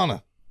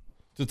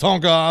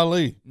 Tatanka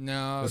Ali.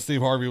 No. As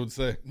Steve Harvey would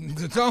say.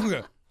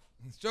 Tatonga.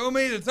 Show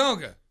me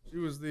Tatonga. She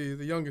was the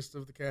youngest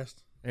of the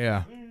cast.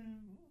 Yeah.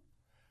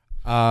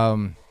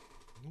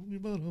 Only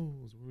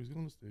buttholes where he's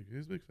gonna stick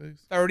his big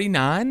face.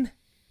 39?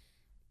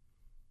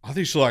 I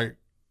think she's like,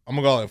 I'm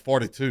gonna go like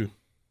 42.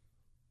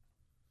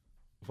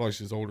 I feel like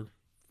she's older.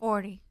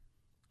 40.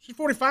 She's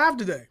 45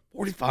 today.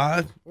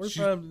 45?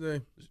 45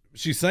 today.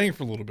 She sang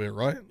for a little bit,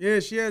 right? Yeah,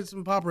 she had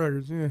some pop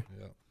records, yeah.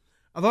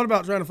 I thought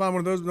about trying to find one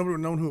of those, but nobody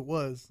would have known who it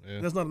was. Yeah.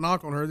 That's not a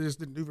knock on her. They just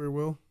didn't do very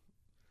well.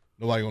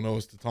 Nobody gonna know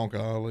it's Tatanka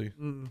Ali.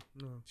 No.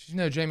 She's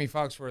no Jamie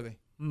Foxworthy.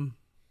 Mm.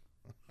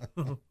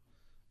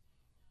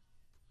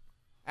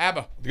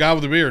 ABBA. The guy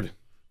with the beard.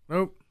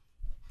 Nope.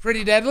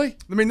 Pretty Deadly?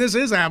 I mean, this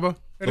is ABBA.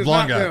 It The is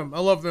blonde not guy. them. I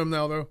love them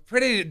now, though.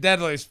 Pretty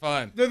Deadly is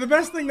fun. The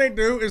best thing they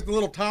do is the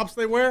little tops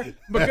they wear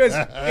because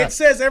it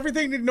says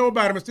everything you need to know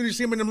about them. As soon as you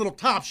see them in them little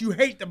tops, you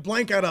hate the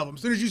blank out of them.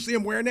 As soon as you see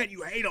them wearing that,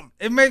 you hate them.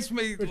 It makes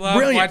me love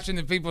brilliant. watching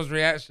the people's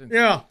reaction.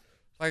 Yeah.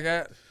 Like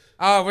that.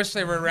 Oh, I wish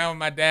they were around when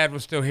my dad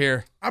was still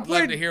here. I'd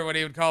love to hear what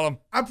he would call them.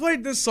 I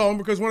played this song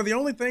because one of the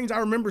only things I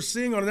remember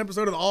seeing on an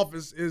episode of The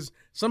Office is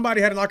somebody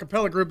had an a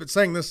cappella group that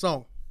sang this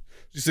song.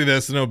 Did you see the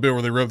SNL bit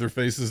where they rub their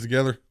faces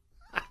together?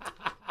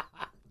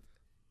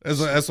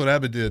 That's what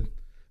Abbott did.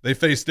 They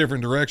face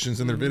different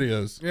directions in their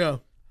videos. Yeah.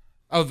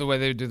 Oh, the way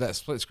they would do that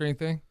split screen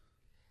thing?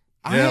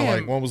 Yeah,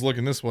 like one was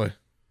looking this way.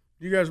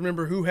 Do you guys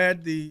remember who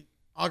had the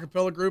a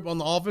cappella group on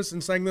The Office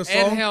and sang this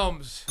Ed song?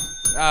 Helms.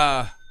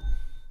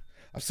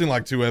 I've seen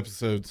like 2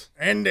 episodes.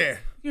 Andy.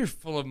 You're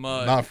full of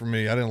mud. Not for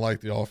me. I didn't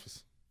like The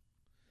Office.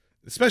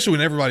 Especially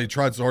when everybody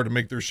tried so hard to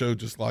make their show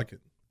just like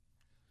it.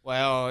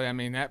 Well, I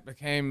mean, that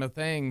became a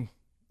thing.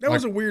 That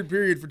was a weird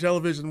period for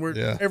television where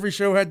Yeah. every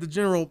show had the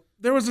general.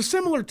 There was a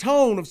similar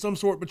tone of some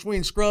sort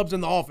between Scrubs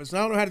and The Office. And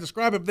I don't know how to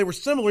describe it, but they were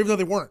similar even though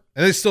they weren't.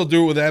 And they still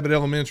do it with Abbott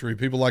Elementary.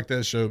 People like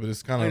that show, but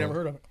it's kind I of. never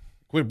heard of it.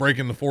 Quit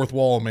breaking the fourth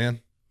wall,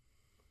 man.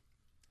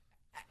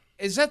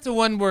 Is that the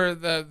one where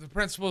the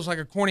principal's like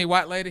a corny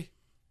white lady?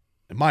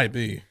 It might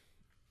be.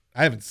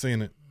 I haven't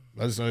seen it.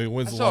 I just know he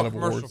wins I a saw lot a of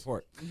commercial awards. for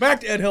it. Back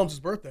to Ed Helms'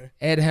 birthday.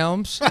 Ed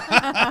Helms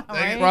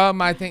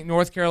from, I think,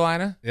 North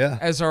Carolina. Yeah.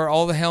 As are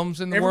all the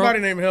Helms in the Everybody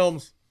world. named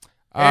Helms.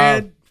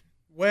 Ed,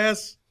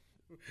 Wes,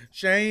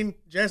 Shane,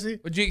 Jesse.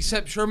 Would you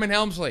accept Sherman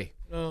Helmsley?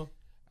 No.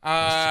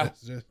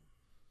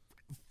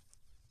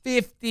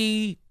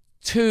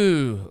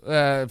 52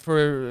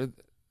 for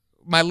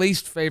my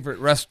least favorite,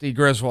 Rusty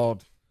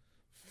Griswold.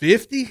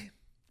 50?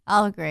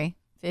 I'll agree.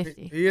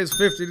 50. He is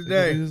 50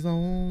 today. It is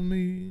on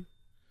me.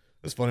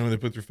 That's funny when they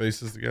put their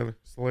faces together.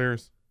 It's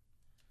hilarious.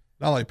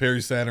 Not like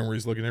Perry Saturn where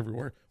he's looking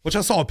everywhere. Which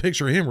I saw a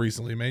picture of him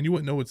recently, man. You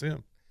wouldn't know it's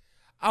him.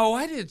 Oh,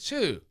 I did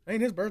too.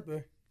 Ain't his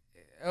birthday.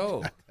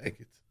 Oh.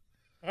 Take it.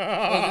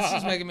 Well, this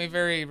is making me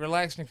very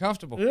relaxed and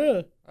comfortable.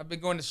 Yeah. I've been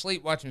going to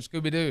sleep watching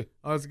Scooby-Doo.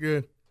 Oh, that's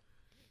good.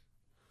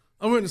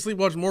 I went to sleep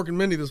watching Mork and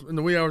Mindy in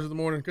the wee hours of the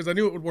morning because I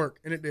knew it would work,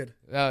 and it did.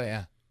 Oh,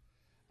 yeah.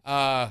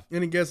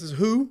 Any guesses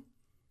who?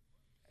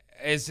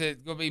 Is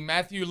it going to be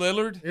Matthew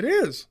Lillard? It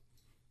is.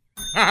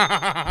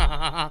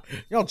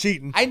 Y'all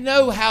cheating. I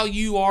know how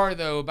you are,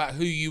 though, about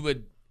who you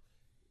would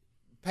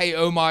pay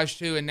homage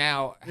to and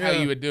now how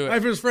you would do it.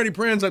 If it was Freddie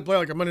Prinze, I'd play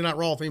like a Monday Night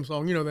Raw theme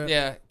song. You know that.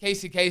 Yeah.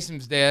 Casey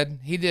Kasem's dead.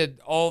 He did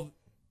all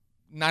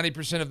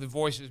 90% of the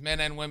voices, men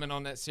and women,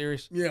 on that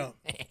series. Yeah.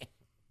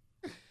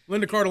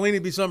 Linda Cardellini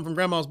would be something from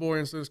Grandma's Boy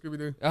instead of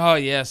Scooby-Doo. Oh,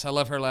 yes. I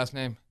love her last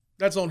name.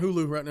 That's on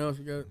Hulu right now if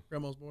you got it.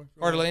 Grandma's Boy.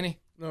 Cardellini?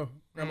 No,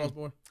 Grandma's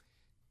Boy.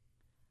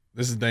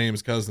 This is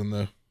Dame's cousin,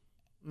 though.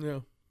 Yeah.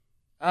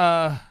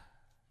 Are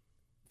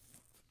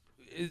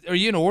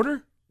you in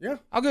order? Yeah.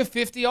 I'll go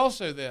 50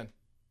 also then.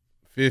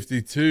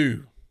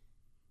 52.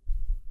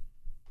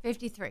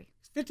 53. He's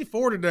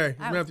 54 today,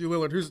 Matthew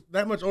Lillard, who's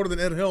that much older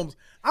than Ed Helms.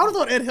 I would have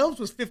thought Ed Helms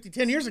was 50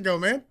 10 years ago,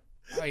 man.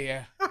 Oh,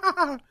 yeah.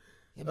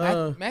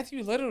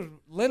 Matthew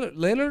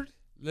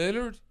Lillard?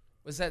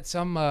 Was that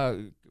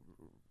some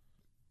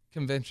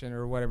convention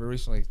or whatever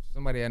recently?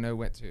 Somebody I know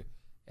went to.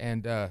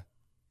 And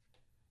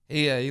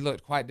he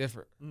looked quite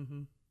different.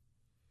 Mm-hmm.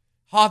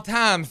 Hard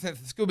times since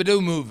the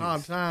Scooby-Doo movies.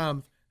 Hard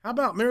times. How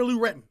about Mary Lou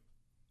Retton?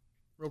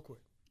 Real quick.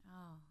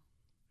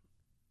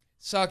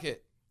 Suck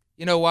it.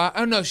 You know why?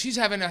 Oh, no, she's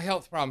having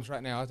health problems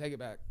right now. I'll take it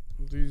back.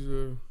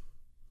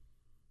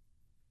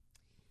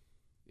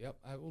 Yep,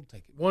 I will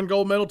take it. 1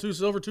 gold medal, 2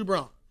 silver, 2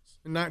 bronze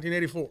in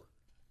 1984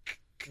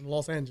 in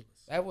Los Angeles.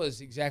 That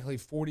was exactly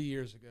 40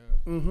 years ago.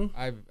 Mm-hmm.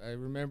 I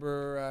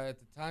remember at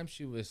the time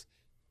she was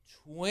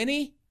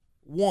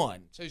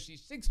 21. So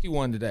she's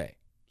 61 today.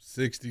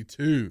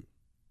 62.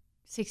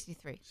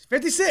 63.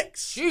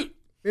 56. Shoot.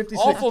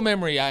 56. Awful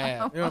memory I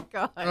have. Oh, my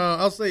God.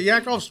 I'll say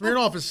Yakov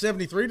Smirnoff is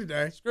 73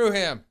 today. Screw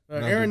him.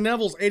 Aaron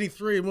Neville's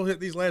 83, and we'll hit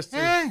these last two.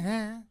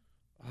 I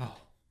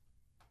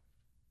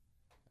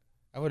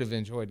would have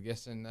enjoyed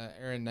guessing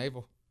Aaron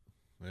Navel.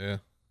 Yeah.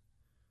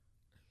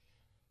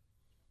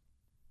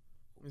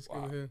 Let's go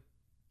ahead.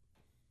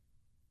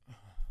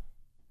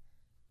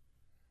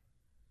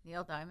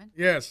 Neil Diamond?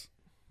 Yes.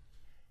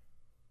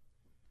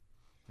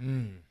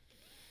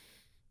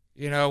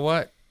 You know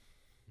what?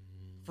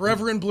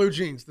 Forever in Blue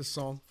Jeans, this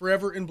song.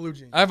 Forever in Blue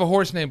Jeans. I have a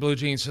horse named Blue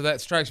Jeans, so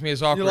that strikes me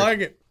as awkward. You like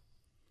it?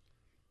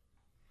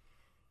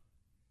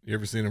 You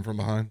ever seen him from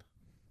behind?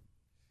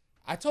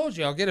 I told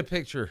you, I'll get a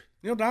picture.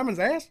 Neil Diamond's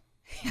ass?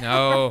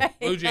 No, Right,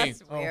 Blue Jeans.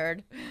 That's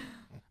weird.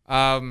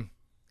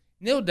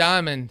 Neil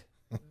Diamond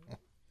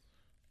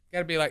got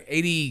to be like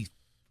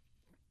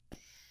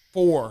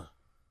 84.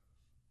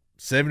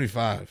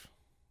 75.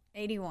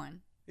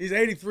 81. He's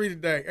 83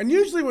 today. And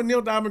usually when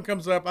Neil Diamond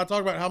comes up, I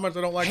talk about how much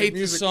I don't like Hate his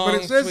music. the song,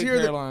 but it says Sweet here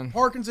Caroline. that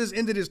Parkinson's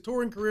ended his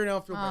touring career, and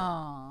I feel bad.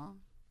 Aw.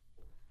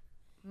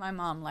 My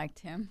mom liked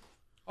him.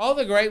 All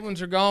the great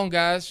ones are gone,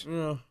 guys.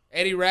 Yeah.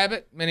 Eddie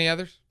Rabbit, many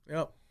others.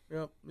 Yep.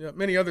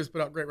 Many others put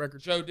out great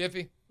records. Joe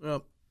Diffie.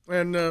 Yep.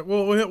 And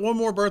we'll hit one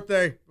more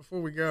birthday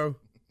before we go.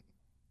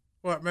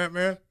 What, Matt,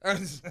 man?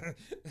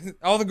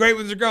 All the great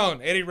ones are gone.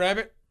 Eddie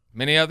Rabbit,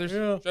 many others.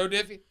 Yeah. Joe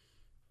Diffie.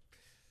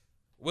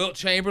 Wilt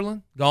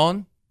Chamberlain,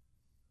 gone.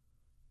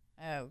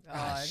 Oh,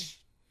 God.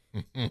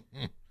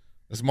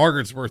 It's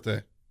Margaret's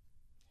birthday.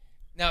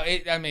 No,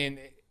 it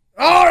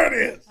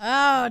is.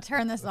 Oh,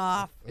 turn this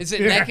off. Is it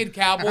Naked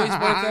Cowboy's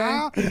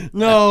birthday?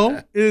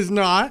 No, it is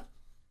not.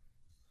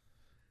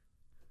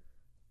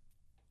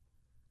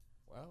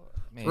 Well,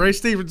 Ray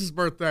Stevens'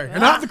 birthday.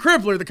 And not the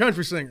Crippler, the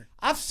country singer.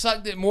 I've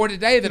sucked it more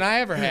today than I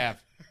ever have.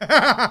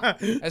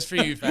 That's for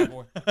you, fat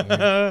boy.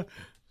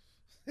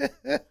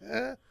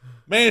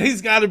 Man,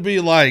 he's got to be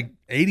like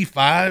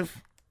 85.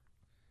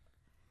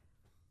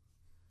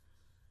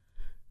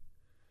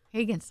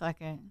 He can suck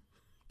it.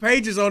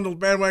 Paige is on the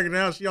bandwagon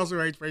now. She also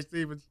hates Ray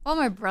Stevens. Well,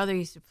 my brother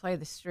used to play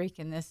the streak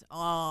in this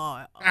all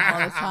the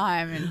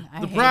time.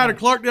 And The pride of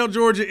Clarkdale,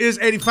 Georgia is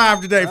 85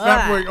 today.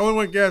 Fat boy, only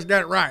one guy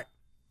got it right.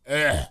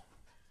 Turn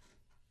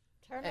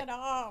it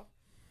off.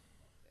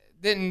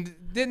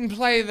 Didn't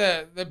play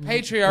the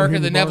patriarch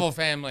of the Neville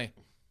family.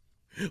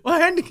 Well, I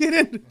had to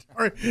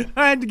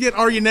get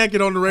Are You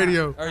Naked on the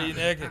radio. Are you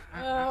naked?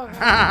 Are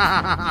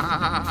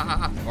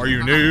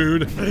you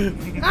nude?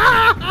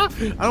 I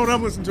don't know what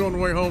I'm listening to on the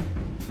way home.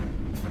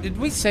 Did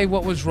we say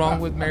what was wrong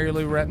with Mary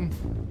Lou Retton?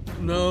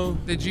 No.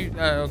 Did you?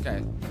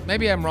 Okay.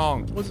 Maybe I'm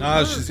wrong.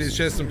 No,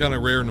 she has some kind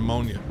of rare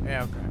pneumonia.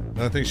 Yeah, okay.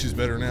 But I think she's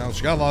better now.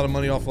 She got a lot of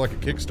money off like a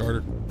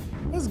Kickstarter.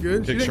 That's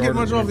good. She didn't get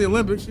much off the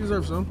Olympics. She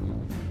deserves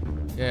some.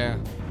 Yeah.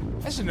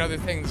 That's another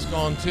thing that's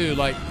gone too.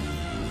 Like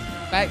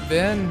back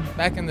then,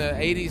 back in the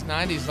 80s,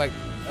 90s, like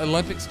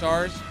Olympic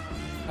stars,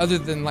 other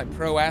than like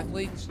pro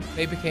athletes,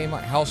 they became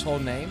like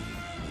household names.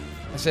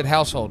 I said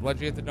household. Why'd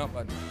you hit the dump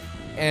button?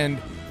 And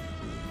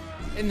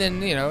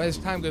then, you know, as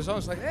time goes on,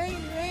 it's like, hey,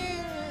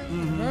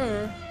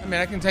 man. I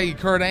mean, I can tell you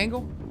Kurt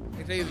Angle. I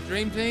can tell you the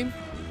Dream Team.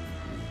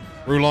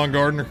 Rulon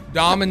Gardner.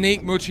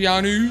 Dominique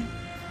Muccianu.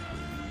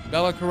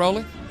 Bella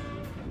Caroli.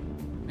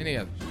 Many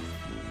others.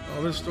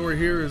 Oh, this story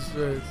here is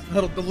the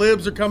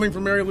libs are coming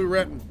from Mary Lou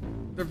Retton.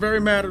 They're very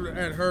mad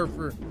at her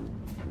for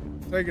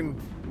taking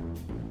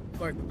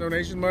the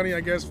donation money,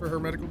 I guess, for her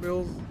medical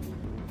bills.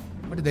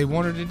 What did they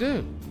want her to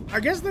do? I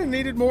guess they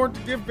needed more to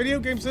give video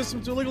game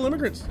systems to illegal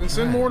immigrants and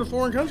send more to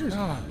foreign countries.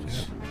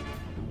 Gosh.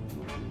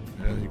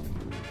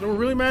 So we're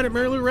really mad at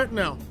Mary Lou Retton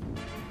now.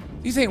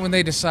 Do you think when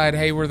they decide,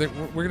 hey, we're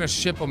going to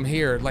ship them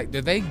here,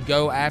 do they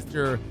go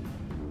after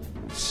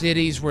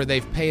cities where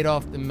they've paid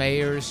off the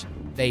mayors,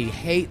 they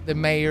hate the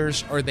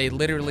mayors, or they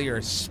literally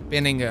are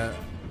spinning a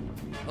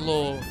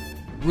little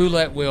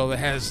roulette wheel that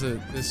has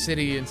the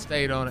city and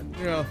state on it?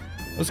 Yeah.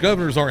 Those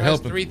governors aren't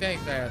helping. Three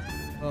things there.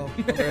 Oh,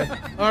 okay.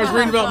 I was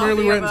reading about Mary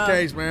Lou Retton's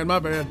case, man. My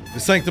bad. The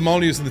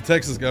sanctimonious and the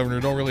Texas governor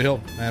don't really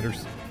help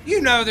matters.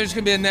 You know there's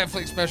going to be a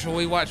Netflix special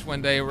we watched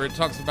one day where it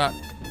talks about,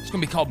 it's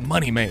going to be called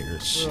Money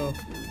Mayors.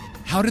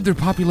 How did their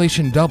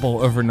population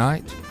double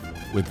overnight?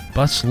 With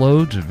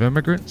busloads of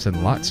immigrants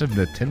and lots of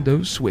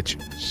Nintendo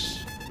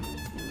Switches.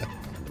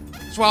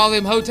 That's why all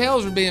them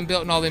hotels are being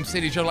built in all them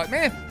cities. You're like,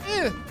 man,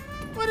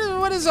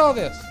 what is all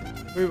this?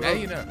 Yeah,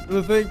 you know.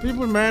 The thing,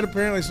 people are mad.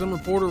 Apparently, some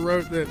reporter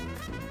wrote that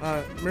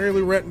Mary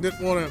Lou Retton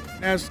didn't want to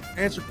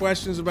answer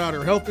questions about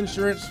her health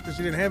insurance because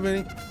she didn't have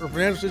any, her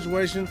financial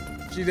situation.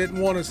 She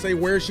didn't want to say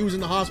where she was in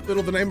the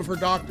hospital, the name of her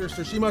doctor.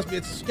 So it's a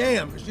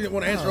scam because she didn't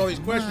want to answer all these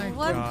questions.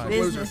 What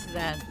business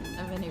then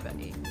of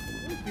anybody?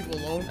 Leave people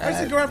alone. I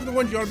said go after the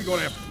ones you ought to be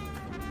going after.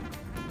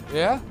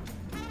 Yeah?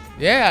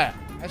 Yeah,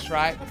 that's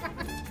right.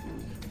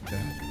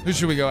 Who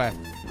should we go after?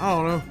 I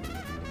don't know.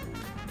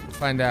 We'll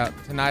find out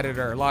tonight at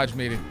our lodge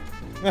meeting.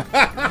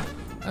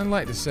 I'd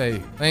like to say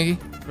thank you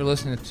for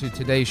listening to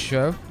today's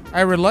show.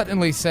 I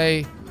reluctantly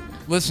say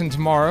listen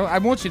tomorrow. I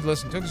want you to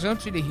listen to it because I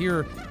want you to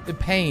hear the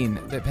pain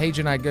that Paige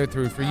and I go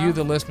through for you,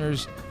 the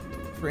listeners,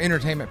 for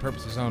entertainment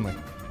purposes only.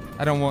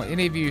 I don't want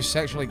any of you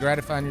sexually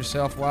gratifying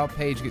yourself while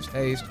Paige gets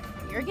tased.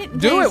 You're getting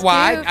Do tased it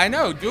while too. I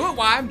know. Do it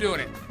while I'm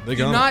doing it. They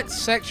Do gone. not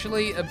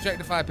sexually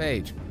objectify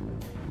Paige.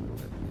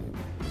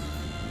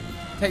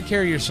 Take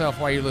care of yourself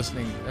while you're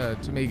listening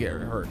to me get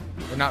hurt.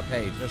 But not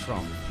Paige. That's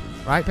wrong.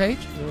 Right, Paige?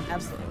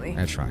 Absolutely.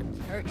 That's right.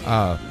 Hurt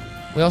you.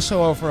 We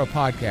also offer a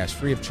podcast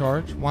free of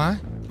charge. Why?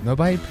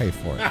 Nobody paid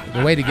for it.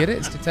 The way to get it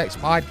is to text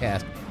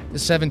podcast to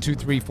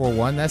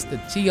 72341. That's the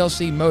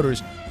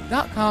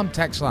TLCmotors.com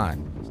text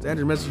line.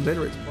 Standard message and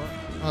data rates apply.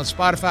 On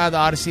Spotify, the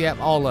Odyssey app,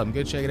 all of them.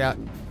 Go check it out.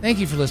 Thank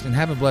you for listening.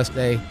 Have a blessed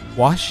day.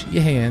 Wash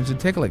your hands and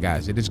tickle it,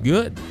 guys. It is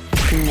good.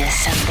 Miss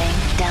something?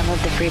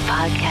 Download the free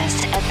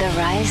podcast at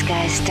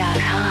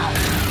theriseguys.com.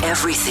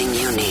 Everything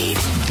you need.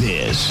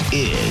 This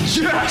is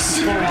The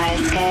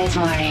Rise Guys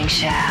Morning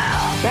Show.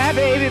 Bye,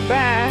 baby,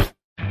 bye.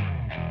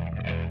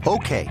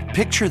 Okay,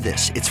 picture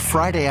this. It's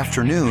Friday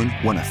afternoon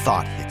when a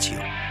thought hits you.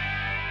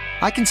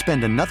 I can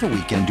spend another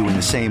weekend doing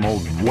the same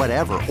old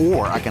whatever,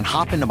 or I can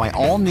hop into my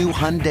all-new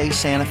Hyundai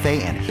Santa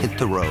Fe and hit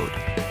the road.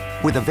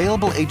 With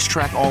available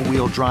H-Track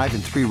all-wheel drive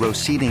and 3-row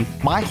seating,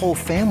 my whole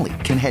family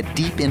can head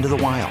deep into the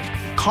wild.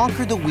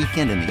 Conquer the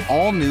weekend in the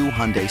all-new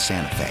Hyundai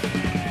Santa Fe.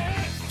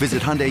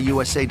 Visit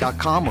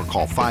HyundaiUSA.com or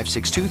call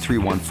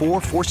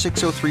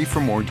 562-314-4603 for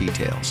more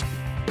details.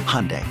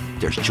 Hyundai,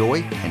 there's joy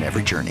in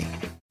every journey.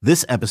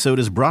 This episode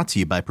is brought to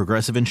you by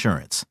Progressive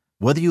Insurance.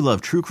 Whether you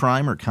love true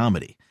crime or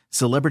comedy,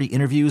 celebrity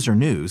interviews or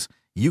news,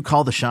 you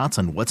call the shots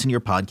on what's in your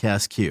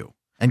podcast queue.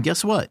 And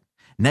guess what?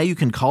 Now you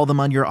can call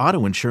them on your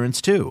auto insurance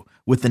too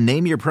with the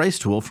Name Your Price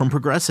tool from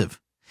Progressive.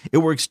 It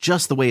works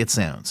just the way it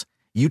sounds.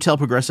 You tell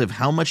Progressive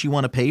how much you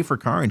want to pay for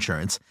car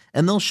insurance,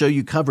 and they'll show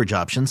you coverage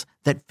options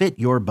that fit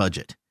your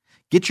budget.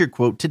 Get your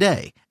quote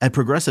today at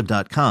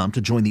Progressive.com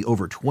to join the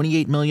over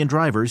 28 million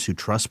drivers who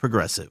trust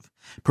Progressive.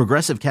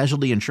 Progressive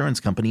Casualty Insurance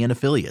Company and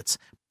Affiliates.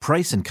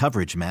 Price and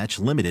coverage match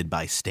limited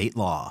by state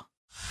law.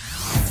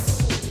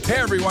 Hey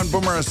everyone,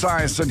 Boomer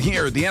Esiason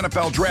here. The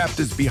NFL Draft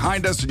is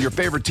behind us and your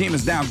favorite team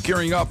is now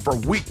gearing up for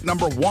week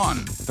number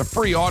 1. The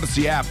free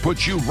Odyssey app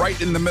puts you right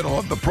in the middle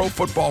of the pro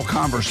football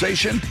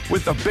conversation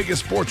with the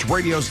biggest sports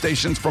radio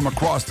stations from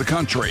across the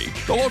country.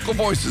 The local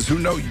voices who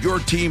know your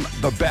team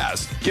the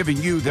best, giving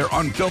you their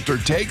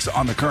unfiltered takes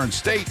on the current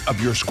state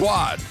of your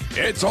squad.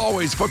 It's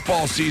always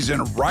football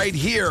season right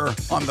here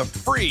on the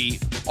free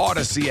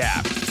Odyssey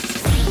app.